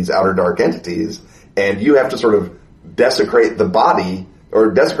anchor for these outer dark entities, and you have to sort of desecrate the body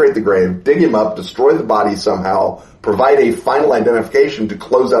or desecrate the grave, dig him up, destroy the body somehow, provide a final identification to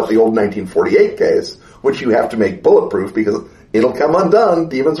close out the old 1948 case, which you have to make bulletproof because it'll come undone.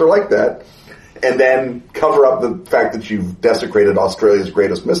 Demons are like that. And then cover up the fact that you've desecrated Australia's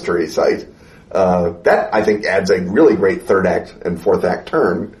greatest mystery site. That, I think, adds a really great third act and fourth act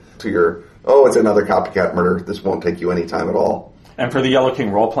turn to your, it's another copycat murder. This won't take you any time at all. And for the Yellow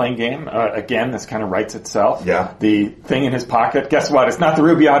King role-playing game, again, this kind of writes itself. Yeah. The thing in his pocket, guess what? It's not the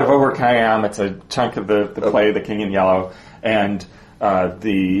ruby out of Omar Khayyam. It's a chunk of the play, The King in Yellow. And I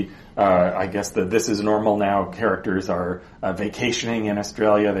guess the This Is Normal Now characters are vacationing in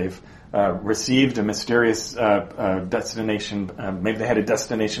Australia. They've received a mysterious destination. Maybe they had a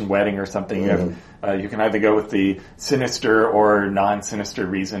destination wedding or something. You can either go with the sinister or non-sinister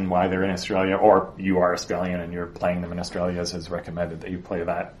reason why they're in Australia, or you are Australian and you're playing them in Australia, as is recommended that you play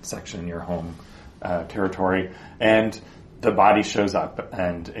that section in your home territory. And the body shows up,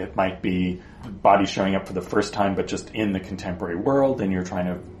 and it might be body showing up for the first time, but just in the contemporary world, and you're trying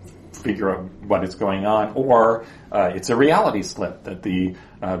to figure out what is going on, or it's a reality slip that the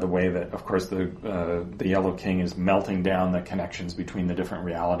the way that, of course, the Yellow King is melting down the connections between the different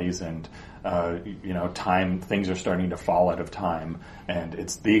realities, and time, things are starting to fall out of time, and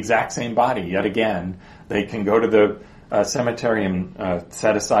it's the exact same body yet again. They can go to the cemetery and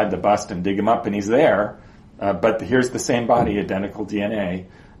set aside the bust and dig him up, and he's there, but here's the same body, identical DNA,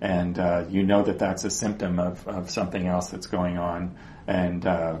 and you know that that's a symptom of something else that's going on, and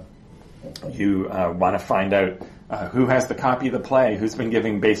you want to find out who has the copy of the play, who's been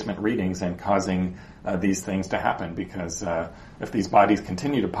giving basement readings and causing these things to happen, because if these bodies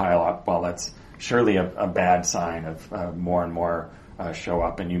continue to pile up, well, that's surely a bad sign of more and more show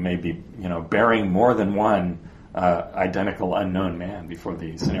up, and you may be, burying more than one identical unknown man before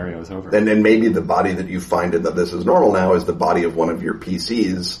the scenario is over. And then maybe the body that you find in the This Is Normal now is the body of one of your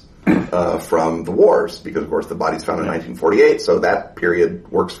PCs from the wars, because of course the body's found in 1948, so that period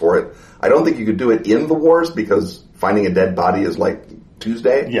works for it. I don't think you could do it in the wars, because finding a dead body is like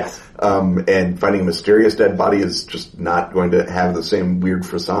Tuesday. Yes. And finding a mysterious dead body is just not going to have the same weird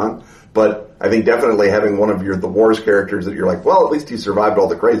frisson. But I think definitely having one of the wars characters that you're like, well, at least he survived all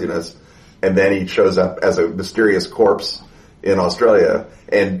the craziness, and then he shows up as a mysterious corpse in Australia,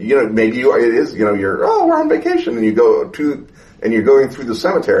 and maybe you're we're on vacation, and you're going through the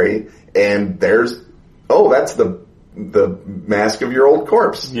cemetery, and that's the mask of your old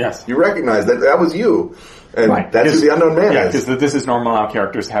corpse. Yes. You recognize that was you. And right. That's who the unknown man is. is. Because This Is Normal Now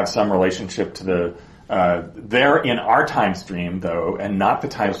characters have some relationship to the, they're in our time stream, though, and not the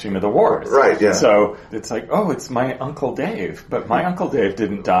time stream of the wars. Right, yeah. So it's like, it's my Uncle Dave. But my Uncle Dave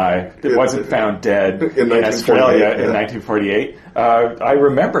didn't die. It wasn't found dead in Australia in 1948. I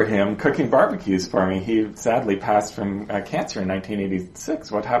remember him cooking barbecues for me. He sadly passed from cancer in 1986.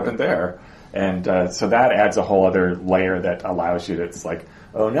 What happened there? And so that adds a whole other layer that allows you to, it's like,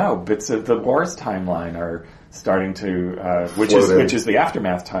 oh no, bits of the wars timeline are starting to, which is the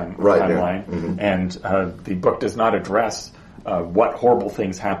aftermath timeline, yeah. Mm-hmm. And the book does not address what horrible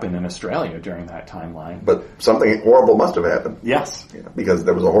things happened in Australia during that timeline. But something horrible must have happened. Yes. Yeah, because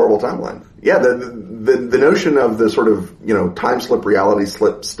there was a horrible timeline. Yeah, the notion of the sort of, time slip, reality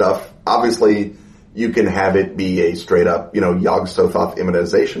slip stuff, obviously you can have it be a straight up, Yog-Sothoth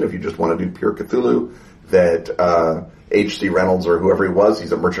immunization if you just want to do pure Cthulhu, that H.C. Reynolds or whoever he was,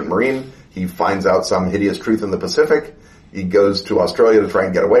 he's a merchant marine, he finds out some hideous truth in the Pacific, he goes to Australia to try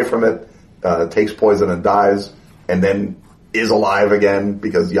and get away from it, takes poison and dies, and then is alive again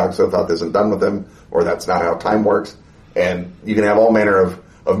because Yog-Sothoth isn't done with him, or that's not how time works, and you can have all manner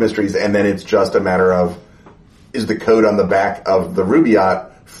of mysteries, and then it's just a matter of, is the code on the back of the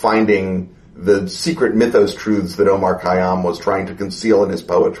Rubaiyat finding the secret mythos truths that Omar Khayyam was trying to conceal in his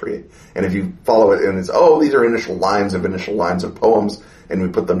poetry. And if you follow it, and it's, these are initial lines of poems, and we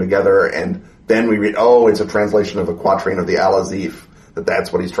put them together, and then we read, it's a translation of a quatrain of the Al-Azif,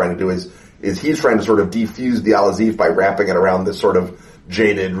 that's what he's trying to do, is he's trying to sort of defuse the Al-Azif by wrapping it around this sort of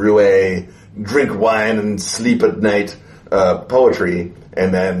jaded, roue, drink wine and sleep at night, poetry,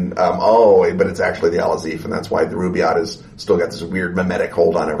 and then, but it's actually the Al-Azif, and that's why the Rubaiyat has still got this weird mimetic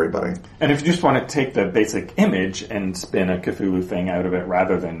hold on everybody. And if you just want to take the basic image and spin a Cthulhu thing out of it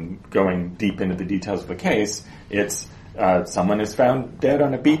rather than going deep into the details of the case, it's someone is found dead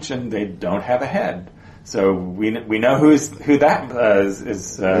on a beach and they don't have a head. So we know who that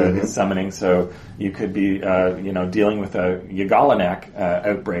is summoning. So you could be dealing with a Yagalanak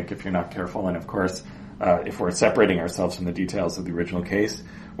outbreak if you're not careful. And of course, if we're separating ourselves from the details of the original case,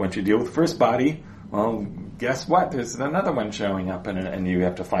 once you deal with the first body, well, guess what? There's another one showing up, and you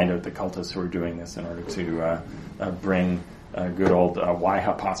have to find out the cultists who are doing this in order to bring good old Y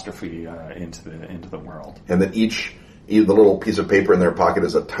apostrophe into the world. And that the little piece of paper in their pocket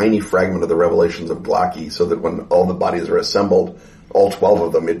is a tiny fragment of the Revelations of Blaki, so that when all the bodies are assembled, all 12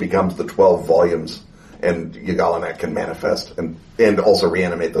 of them, it becomes the 12 volumes, and Yagalanak can manifest and also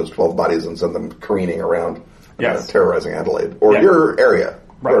reanimate those 12 bodies and send them careening around, terrorizing Adelaide or your area.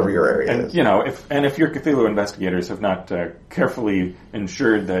 Right. Wherever your area is. If your Cthulhu investigators have not carefully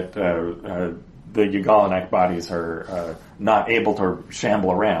ensured that the Yagalanak bodies are not able to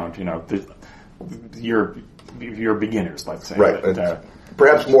shamble around, you're beginners, let's say. Right.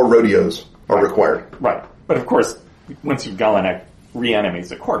 Perhaps more rodeos are required. Right. But of course, once Yagalanak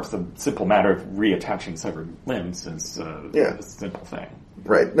reanimates a corpse, the simple matter of reattaching severed limbs is a simple thing.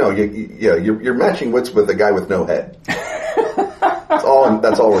 Right. No, you're matching wits with a guy with no head.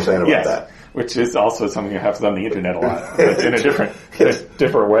 That's all we're saying about that. which is also something that happens on the internet a lot, but in a different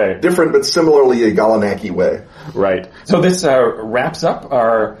way. Different, but similarly a Galanaki way. Right. So this wraps up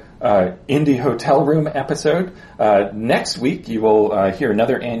our Indie Hotel Room episode. Next week, you will hear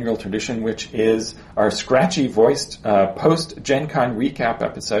another annual tradition, which is our scratchy-voiced post-Gen Con recap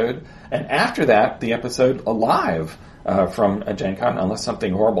episode. And after that, the episode live from a Gen Con, unless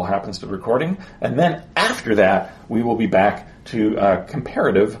something horrible happens to the recording. And then after that, we will be back to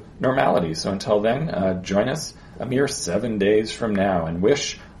comparative normality. So until then, join us a mere 7 days from now and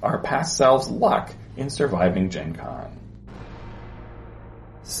wish our past selves luck in surviving Gen Con.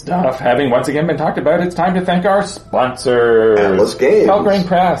 Stuff having once again been talked about, it's time to thank our sponsors. Atlas Games. Pelgrane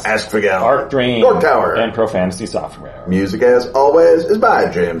Press. Askfagal. Arc Dream. Dork Tower. And Pro Fantasy Software. Music, as always, is by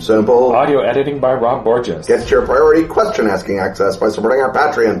Jim Simple. Audio editing by Rob Borges. Get your priority question asking access by supporting our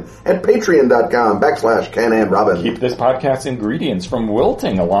Patreon at patreon.com/Ken and Robin. Keep this podcast's ingredients from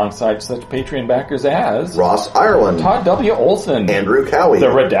wilting alongside such Patreon backers as Ross Ireland. Todd W. Olson. Andrew Cowie. The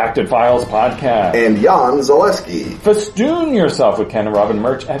Redacted Files Podcast. And Jan Zaleski. Festoon yourself with Ken and Robin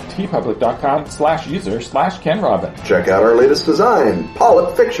merch at tpublic.com/user/KenRobin. Check out our latest design,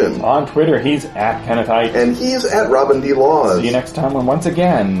 Polyp Fiction. On Twitter, he's at Kennethite. And he's at Robin D. Laws. See you next time when once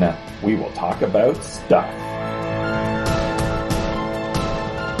again, we will talk about stuff.